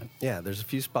doing that. Yeah, there's a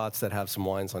few spots that have some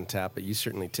wines on tap, but you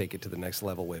certainly take it to the next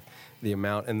level with the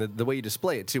amount and the way you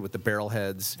display it too, with the barrel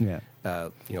heads. Yeah,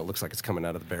 it looks like it's coming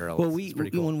out of the barrel. Well, It's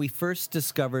pretty cool. when we first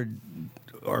discovered,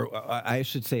 or I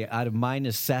should say, out of my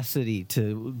necessity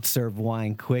to serve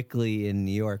wine quickly in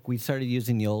New York, we started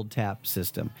using the old tap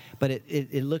system. But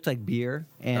it looked like beer,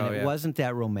 and it wasn't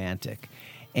that romantic.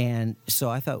 And so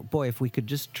I thought, boy, if we could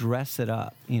just dress it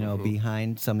up,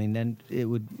 behind something, then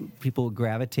people would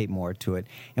gravitate more to it.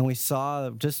 And we saw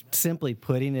just simply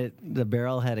putting the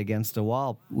barrel head against a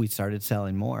wall, we started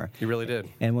selling more. You really did.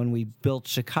 And when we built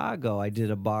Chicago, I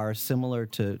did a bar similar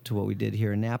to what we did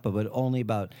here in Napa, but only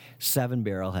about 7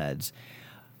 barrel heads.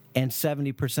 And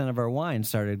 70% of our wine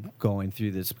started going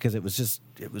through this because it was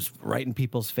right in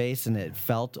people's face, and it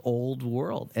felt old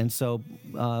world. And so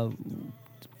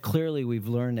clearly we've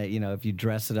learned that, if you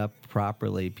dress it up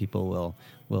properly, people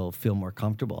will feel more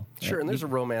comfortable. Sure, and there's a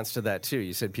romance to that, too.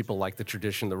 You said people like the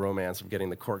tradition, the romance of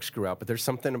getting the corkscrew out, but there's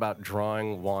something about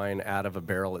drawing wine out of a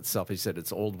barrel itself. You said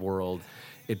it's old world.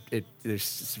 There's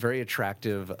this very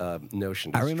attractive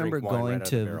notion to I remember drink wine going right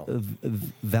out of the barrel. to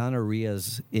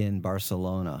Vanerias in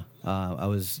Barcelona. I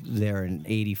was there in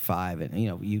 '85,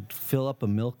 and you'd fill up a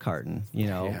milk carton,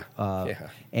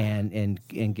 and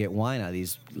get wine out of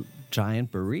these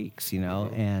giant barriques,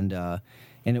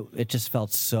 and it just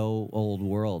felt so old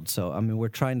world. So we're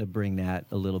trying to bring that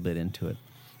a little bit into it.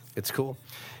 It's cool.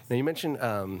 Now, you mentioned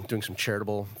doing some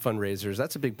charitable fundraisers.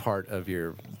 That's a big part of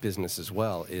your business as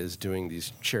well, is doing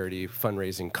these charity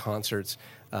fundraising concerts.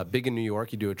 Big in New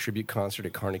York, you do a tribute concert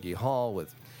at Carnegie Hall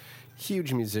with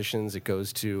huge musicians. It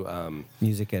goes to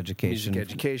music education,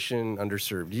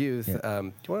 underserved youth. Yeah.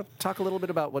 Do you want to talk a little bit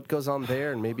about what goes on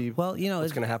there and maybe what's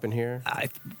going to happen here?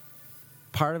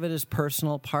 Part of it is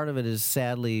personal. Part of it is,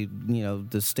 sadly,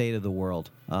 the state of the world.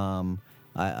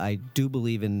 I do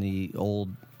believe in the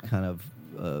old kind of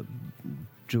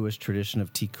Jewish tradition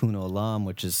of tikkun olam,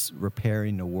 which is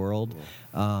repairing the world.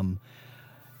 And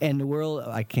the world,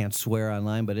 I can't swear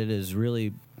online, but it is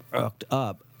really hooked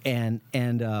up. And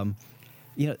it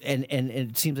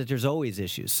seems that there's always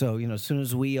issues. So, as soon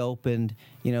as we opened,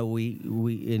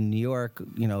 we in New York,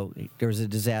 there was a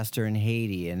disaster in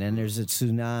Haiti, and then there's a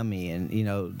tsunami, and,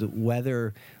 the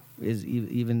weather is,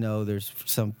 even though there's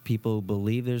some people who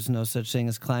believe there's no such thing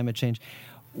as climate change,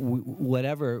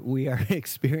 whatever, we are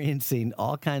experiencing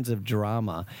all kinds of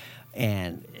drama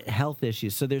and health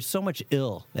issues. So there's so much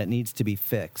ill that needs to be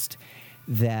fixed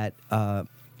that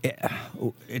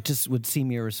it just would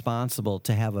seem irresponsible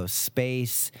to have a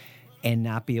space and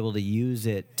not be able to use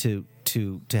it to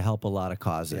help a lot of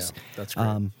causes. Yeah, that's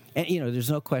great. And there's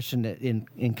no question that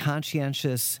in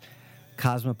conscientious,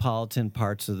 cosmopolitan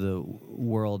parts of the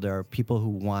world, there are people who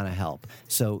want to help.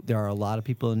 So there are a lot of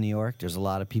people in New York. There's a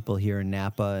lot of people here in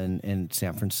Napa and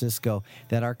San Francisco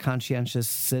that are conscientious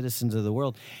citizens of the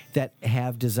world that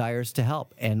have desires to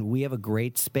help. And we have a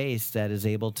great space that is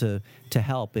able to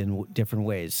help in different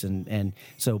ways. And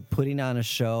so putting on a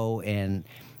show and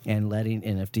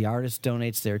if the artist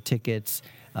donates their tickets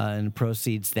and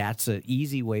proceeds, that's an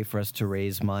easy way for us to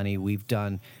raise money. We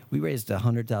raised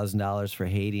 $100,000 for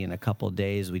Haiti in a couple of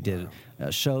days. We did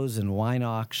shows and wine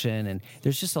auction, and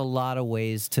there's just a lot of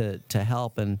ways to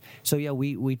help. And so,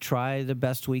 we try the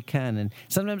best we can. And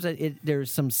sometimes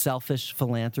there's some selfish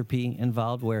philanthropy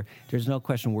involved where there's no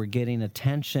question we're getting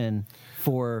attention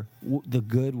for the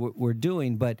good we're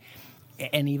doing, but.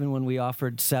 And even when we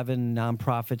offered 7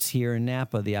 nonprofits here in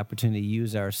Napa the opportunity to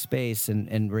use our space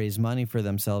and raise money for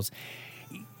themselves,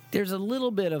 there's a little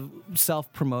bit of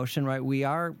self-promotion, right? We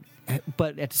are,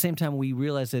 but at the same time, we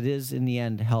realize it is, in the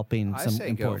end, helping some I say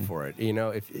important. Go for it.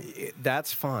 If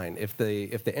that's fine. If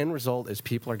the end result is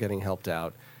people are getting helped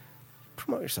out,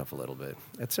 promote yourself a little bit.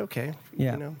 That's okay.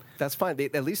 Yeah. That's fine.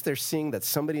 At least they're seeing that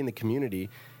somebody in the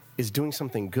community is doing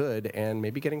something good and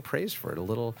maybe getting praised for it a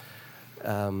little.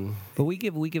 But we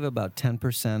give about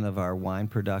 10% of our wine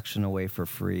production away for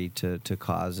free to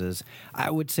causes. I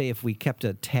would say if we kept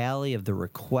a tally of the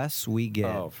requests we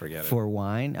get for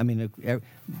wine, I mean,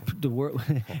 the world,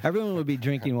 everyone would be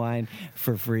drinking wine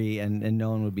for free, and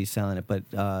no one would be selling it. But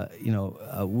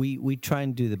we try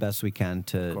and do the best we can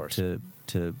to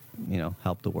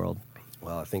help the world.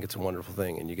 Well, I think it's a wonderful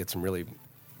thing, and you get some really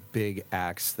big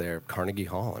acts there. Carnegie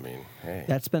Hall, I mean, hey.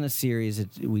 That's been a series.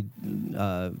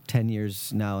 10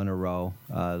 years now in a row.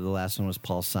 The last one was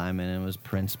Paul Simon, and it was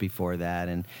Prince before that.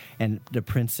 And the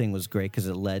Prince thing was great because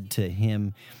it led to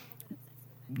him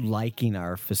liking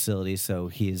our facility. So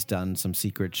he has done some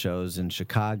secret shows in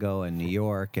Chicago and New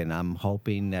York, and I'm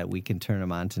hoping that we can turn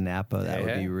him on to Napa. That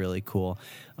would be really cool.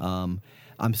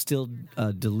 I'm still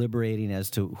deliberating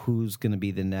as to who's going to be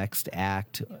the next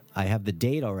act. I have the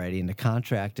date already and the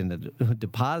contract and the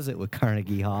deposit with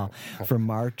Carnegie Hall for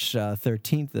March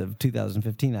 13th of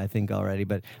 2015, I think already,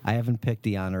 but I haven't picked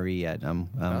the honoree yet.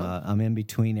 I'm in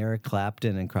between Eric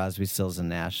Clapton and Crosby, Stills and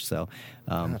Nash, so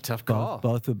tough call.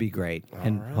 Both would be great,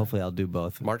 and hopefully I'll do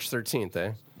both. March 13th,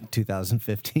 eh?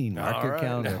 2015. Mark your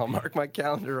calendar. I'll mark my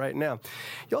calendar right now.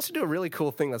 You also do a really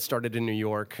cool thing that started in New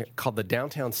York called the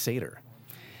Downtown Seder.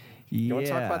 You want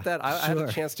to talk about that? I had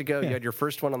a chance to go. You had your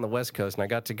first one on the West Coast, and I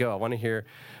got to go. I want to hear,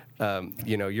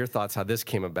 your thoughts, how this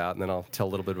came about, and then I'll tell a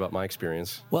little bit about my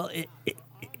experience. Well,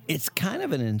 it's kind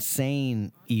of an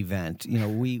insane event.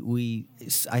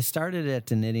 I started at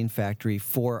the Knitting Factory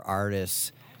for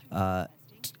artists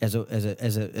as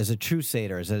a true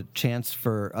Seder, as a chance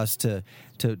for us to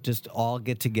just all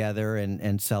get together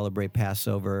and celebrate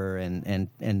Passover and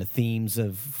the themes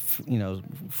of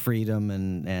freedom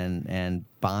and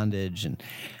bondage and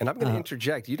I'm going to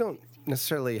interject. You don't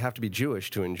necessarily have to be Jewish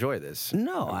to enjoy this.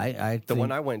 No, the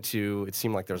one I went to, it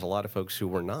seemed like there's a lot of folks who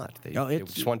were not. They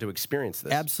just wanted to experience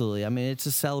this. Absolutely. I mean, it's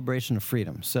a celebration of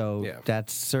freedom. So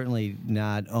that's certainly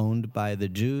not owned by the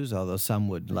Jews, although some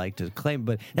would like to claim.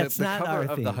 But that's not our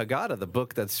thing. The Haggadah, the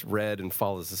book that's read and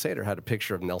follows the Seder, had a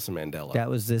picture of Nelson Mandela.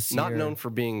 That was this year. Not known for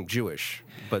being Jewish,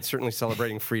 but certainly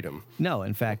celebrating freedom. No,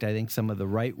 in fact, I think some of the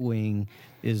right-wing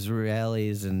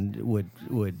Israelis and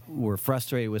were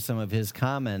frustrated with some of his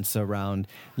comments around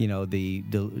the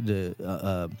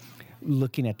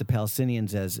looking at the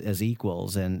Palestinians as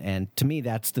equals, and to me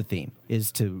that's the theme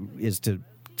is to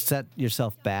set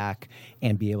yourself back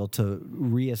and be able to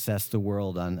reassess the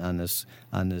world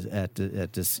at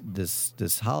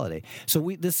this holiday.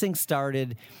 So this thing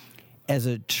started as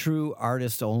a true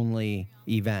artist-only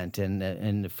event. And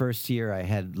in the first year, I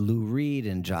had Lou Reed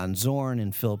and John Zorn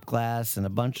and Philip Glass and a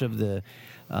bunch of the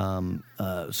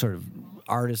sort of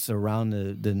artists around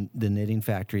the Knitting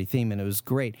Factory theme, and it was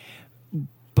great.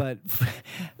 But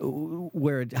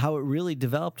how it really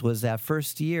developed was that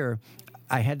first year,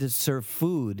 I had to serve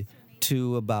food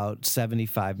to about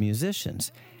 75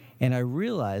 musicians. And I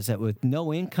realized that with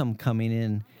no income coming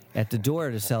in at the door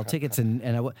to sell tickets,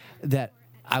 that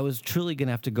I was truly going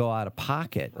to have to go out of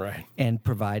pocket and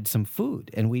provide some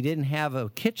food. And we didn't have a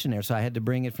kitchen there, so I had to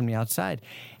bring it from the outside.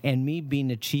 And me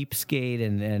being a cheapskate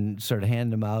and sort of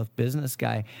hand-to-mouth business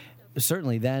guy,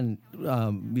 certainly then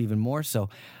even more so,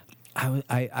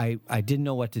 I didn't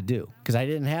know what to do because I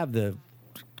didn't have the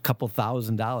couple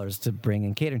 $1,000s to bring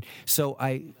in catering. So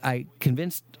I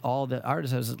convinced all the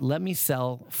artists, I was let me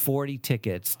sell 40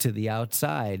 tickets to the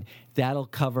outside. That'll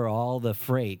cover all the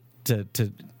freight to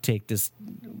take this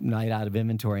night out of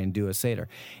inventory and do a Seder.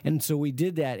 And so we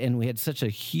did that, and we had such a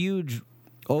huge,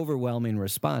 overwhelming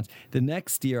response. The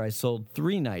next year, I sold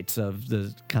 3 nights of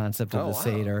the concept of the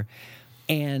Seder,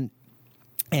 and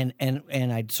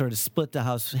I'd sort of split the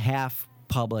house half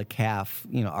public, half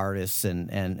artists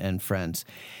and friends,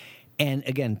 and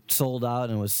again sold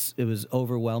out, and it was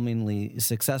overwhelmingly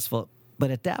successful. But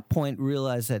at that point,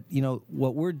 realized that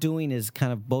what we're doing is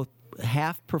kind of both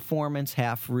half performance,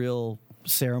 half real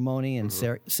ceremony and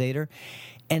Seder,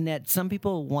 and that some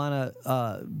people want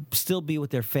to still be with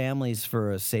their families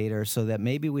for a Seder, so that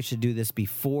maybe we should do this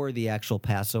before the actual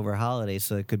Passover holiday,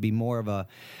 so it could be more of a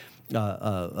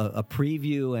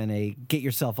preview and a get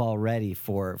yourself all ready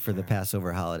for the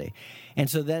Passover holiday. And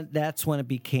so that's when it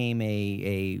became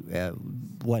a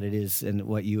what it is and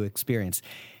what you experience.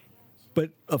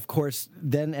 But, of course,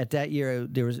 then at that year,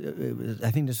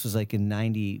 I think this was like in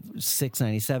 96,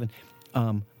 97,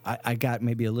 I got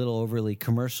maybe a little overly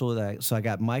commercial with that. So I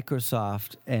got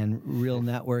Microsoft and Real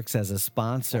Networks as a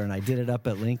sponsor, and I did it up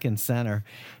at Lincoln Center,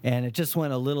 and it just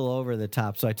went a little over the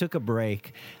top. So I took a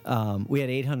break. We had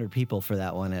 800 people for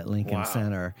that one at Lincoln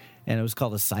Center, and it was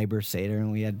called a Cyber Seder,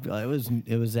 and we had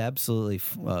it was absolutely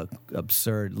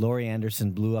absurd. Laurie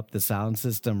Anderson blew up the sound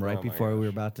system right before we were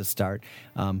about to start.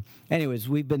 Anyways,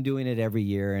 we've been doing it every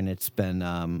year, and it's been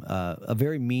a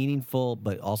very meaningful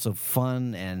but also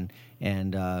fun and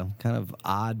kind of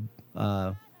odd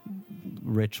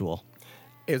ritual.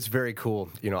 It's very cool.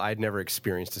 I'd never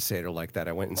experienced a Seder like that.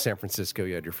 I went in San Francisco.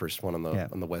 You had your first one on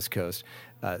the West Coast.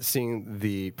 Seeing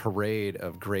the parade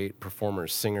of great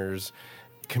performers, singers,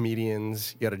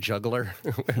 comedians. You had a juggler.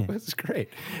 It was great.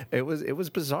 It was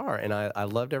bizarre, and I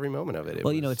loved every moment of it.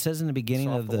 It says in the beginning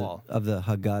of the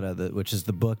Haggadah, which is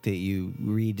the book that you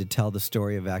read to tell the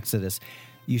story of Exodus,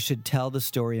 you should tell the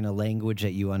story in a language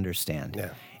that you understand. Yeah.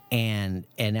 And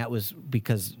that was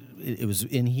because it was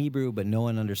in Hebrew, but no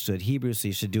one understood Hebrew, so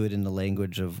you should do it in the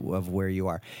language of where you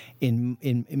are. In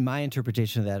my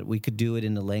interpretation of that, we could do it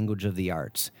in the language of the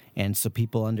arts, and so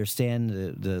people understand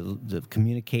the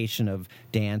communication of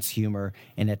dance, humor,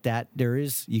 and at that there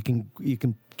is you can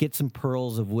get some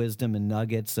pearls of wisdom and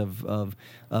nuggets of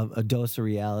a dose of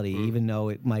reality, even though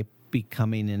it might be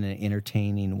coming in an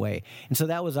entertaining way. And so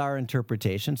that was our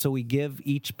interpretation. So we give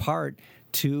each part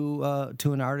to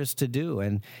an artist to do.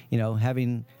 And,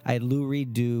 I had Lou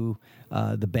Reed do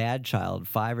The Bad Child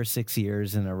 5 or 6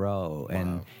 years in a row.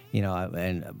 And,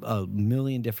 and a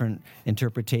million different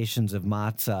interpretations of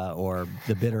matzah or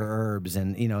the bitter herbs.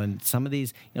 And, and some of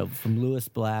these, from Louis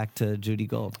Black to Judy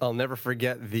Gold. I'll never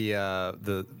forget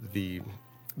the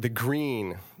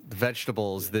green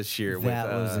vegetables this year. That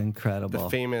was incredible. The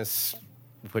famous,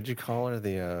 what'd you call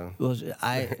her? Well,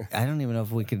 I don't even know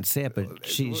if we can say it, but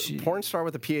she porn star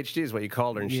with a PhD is what you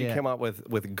called her, and she came out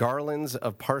with garlands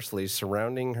of parsley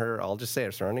surrounding her. I'll just say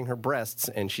it, surrounding her breasts,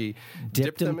 and she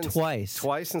dipped them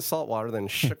twice in salt water, then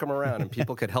shook them around, and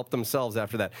people could help themselves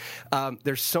after that.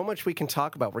 There's so much we can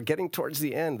talk about. We're getting towards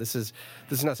the end. This is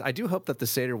nuts. I do hope that the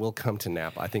Seder will come to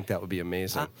Napa. I think that would be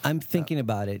amazing. I'm thinking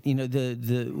about it.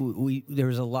 There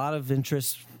was a lot of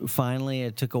interest. Finally,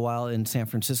 it took a while in San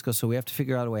Francisco, so we have to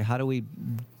figure out a way. How do we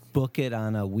book it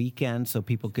on a weekend so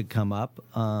people could come up?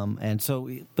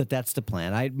 But that's the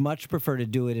plan. I'd much prefer to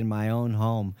do it in my own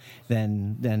home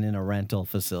than in a rental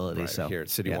facility. Right, so here at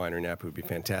City Winery Napa would be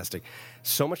fantastic.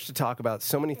 So much to talk about.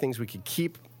 So many things we could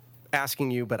keep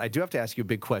asking you, but I do have to ask you a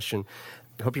big question.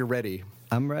 I hope you're ready.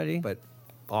 I'm ready. But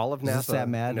all of Napa, is this that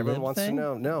Mad and everyone Lib wants thing? to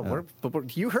know. No,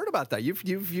 you heard about that.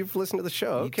 You've listened to the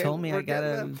show. Okay, you told me I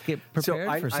gotta get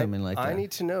prepared for something like that. I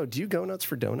need to know. Do you go nuts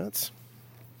for donuts?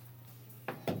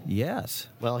 Yes.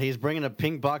 Well, he's bringing a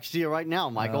pink box to you right now,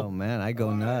 Michael. Oh man, I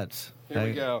go nuts. Here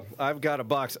we go. I've got a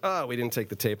box. Oh, we didn't take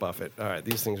the tape off it. All right,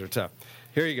 these things are tough.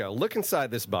 Here you go. Look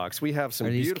inside this box. We have some Are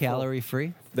these beautiful. calorie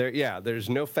free? There's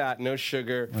no fat, no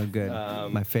sugar. Oh, good.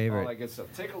 My favorite. All that good stuff.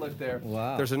 Take a look there.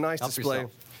 Wow. There's a nice Help display.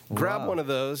 yourself. Grab Wow. one of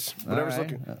those. Whatever's All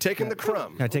right. looking. Taking the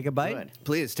crumb. Can I take a bite? Good.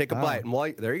 Please take a bite.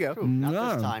 And there you go. Not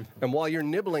No. this time. And while you're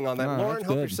nibbling on that, Oh, Lauren, that's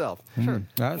help good. yourself. Sure.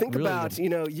 That's Think really about,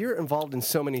 good. you're involved in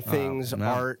so many things, no.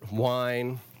 art,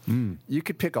 wine. You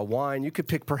could pick a wine. You could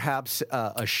pick perhaps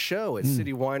a show at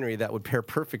City Winery that would pair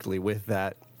perfectly with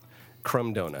that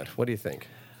crumb donut. What do you think?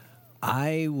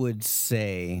 I would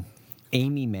say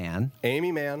Amy Mann.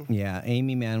 Amy Mann. Yeah,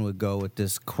 Amy Mann would go with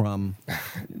this crumb,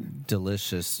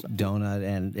 delicious donut,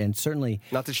 and certainly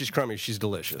Not that she's crummy, she's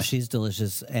delicious. she's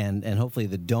delicious, and hopefully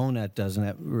the donut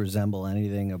doesn't resemble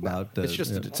anything about the. It's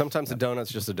just sometimes the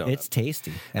donut's just a donut. It's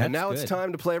tasty. and now That's it's good.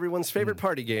 time to play everyone's favorite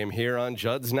party game here on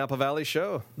Judd's Napa Valley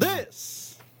Show.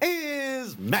 This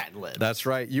is Mad Lib. That's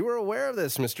right. You were aware of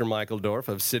this, Mr. Michael Dorf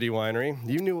of City Winery.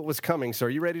 You knew it was coming, so are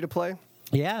you ready to play?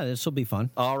 Yeah, this will be fun.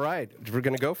 All right, we're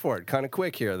going to go for it. Kind of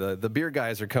quick here. The beer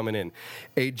guys are coming in.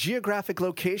 A geographic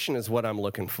location is what I'm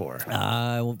looking for.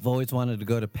 I've always wanted to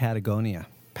go to Patagonia.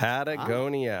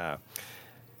 Patagonia.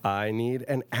 I need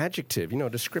an adjective,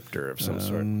 descriptor of some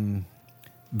sort.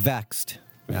 Vexed.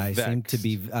 I seem to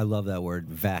be. I love that word.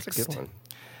 Vexed. That's a good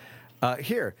one.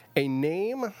 Here, a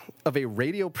name of a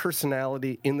radio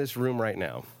personality in this room right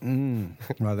now.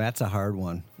 Well, that's a hard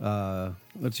one.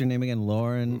 What's your name again?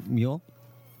 Lauren Mule?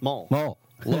 Mole. Mole.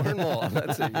 Lauren Wall.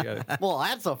 That's it. You got it. Well,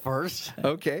 that's a first.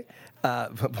 Okay.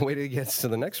 But wait till it gets to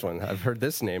the next one. I've heard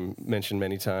this name mentioned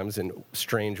many times in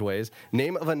strange ways.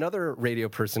 Name of another radio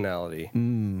personality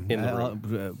in the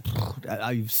room.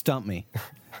 You've stumped me.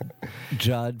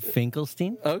 Judd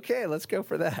Finkelstein? Okay, let's go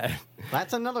for that.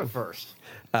 That's another first.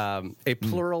 A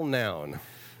plural noun.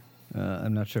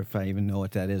 I'm not sure if I even know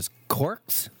what that is.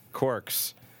 Corks?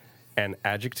 Corks. An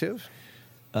adjective.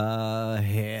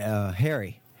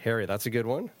 Harry. Harry, that's a good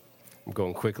one. I'm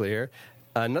going quickly here.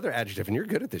 Another adjective, and you're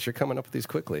good at this. You're coming up with these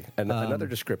quickly. Another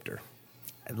descriptor.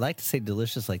 I'd like to say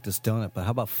delicious like this donut, but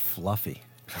how about fluffy?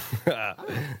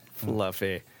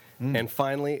 Fluffy. And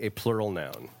finally, a plural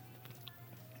noun.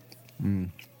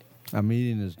 I'm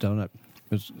eating this donut.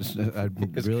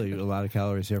 It's really a lot of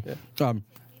calories here.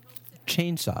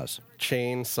 Chainsaws.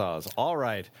 Chainsaws. All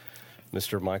right,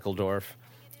 Mr. Michael Dorf.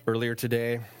 Earlier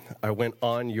today, I went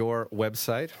on your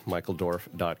website,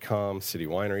 michaeldorf.com,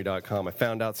 citywinery.com. I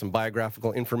found out some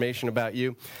biographical information about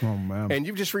you. Oh, man. And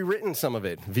you've just rewritten some of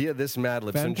it via this Mad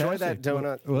Lib. So enjoy that Fantastic.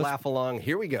 donut, Well, let's- laugh along.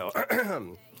 Here we go.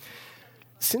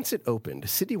 Since it opened,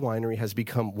 City Winery has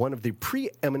become one of the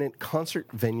preeminent concert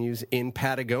venues in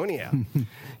Patagonia,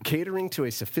 catering to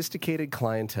a sophisticated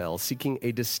clientele seeking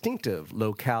a distinctive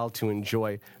locale to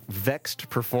enjoy vexed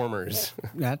performers.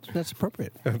 That's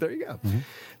appropriate. There you go.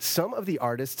 Some of the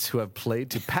artists who have played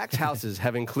to packed houses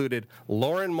have included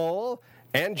Lauren Mole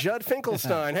and Judd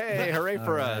Finkelstein. Hey, hooray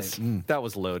for us. That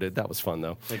was loaded. That was fun,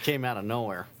 though. It came out of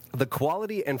nowhere. The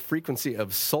quality and frequency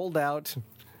of sold-out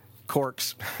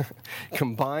corks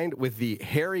combined with the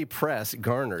hairy press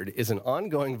garnered is an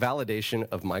ongoing validation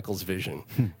of Michael's vision.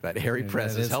 That hairy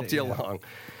press has helped you along.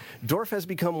 Dorff has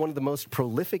become one of the most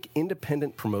prolific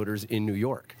independent promoters in New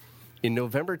York. In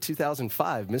November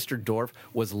 2005, Mr. Dorff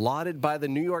was lauded by the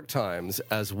New York Times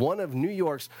as one of New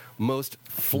York's most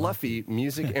fluffy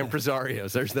music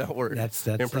impresarios. There's that word. That's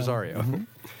impresario.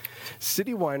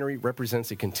 City Winery represents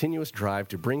a continuous drive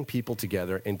to bring people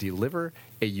together and deliver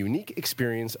a unique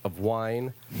experience of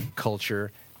wine,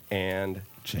 culture, and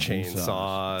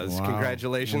chainsaws. Wow.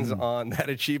 Congratulations on that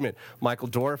achievement. Michael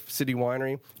Dorff, City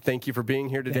Winery, thank you for being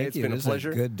here today. Thank It's been a This pleasure.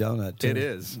 is a good donut, too. It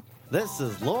is. This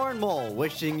is Lauren Mole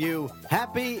wishing you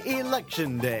Happy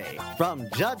Election Day from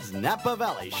Judd's Napa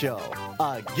Valley Show,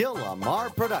 a Gil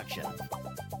Lamar production.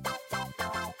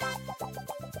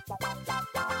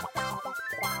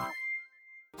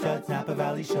 Judd's Napa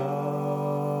Valley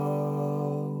Show.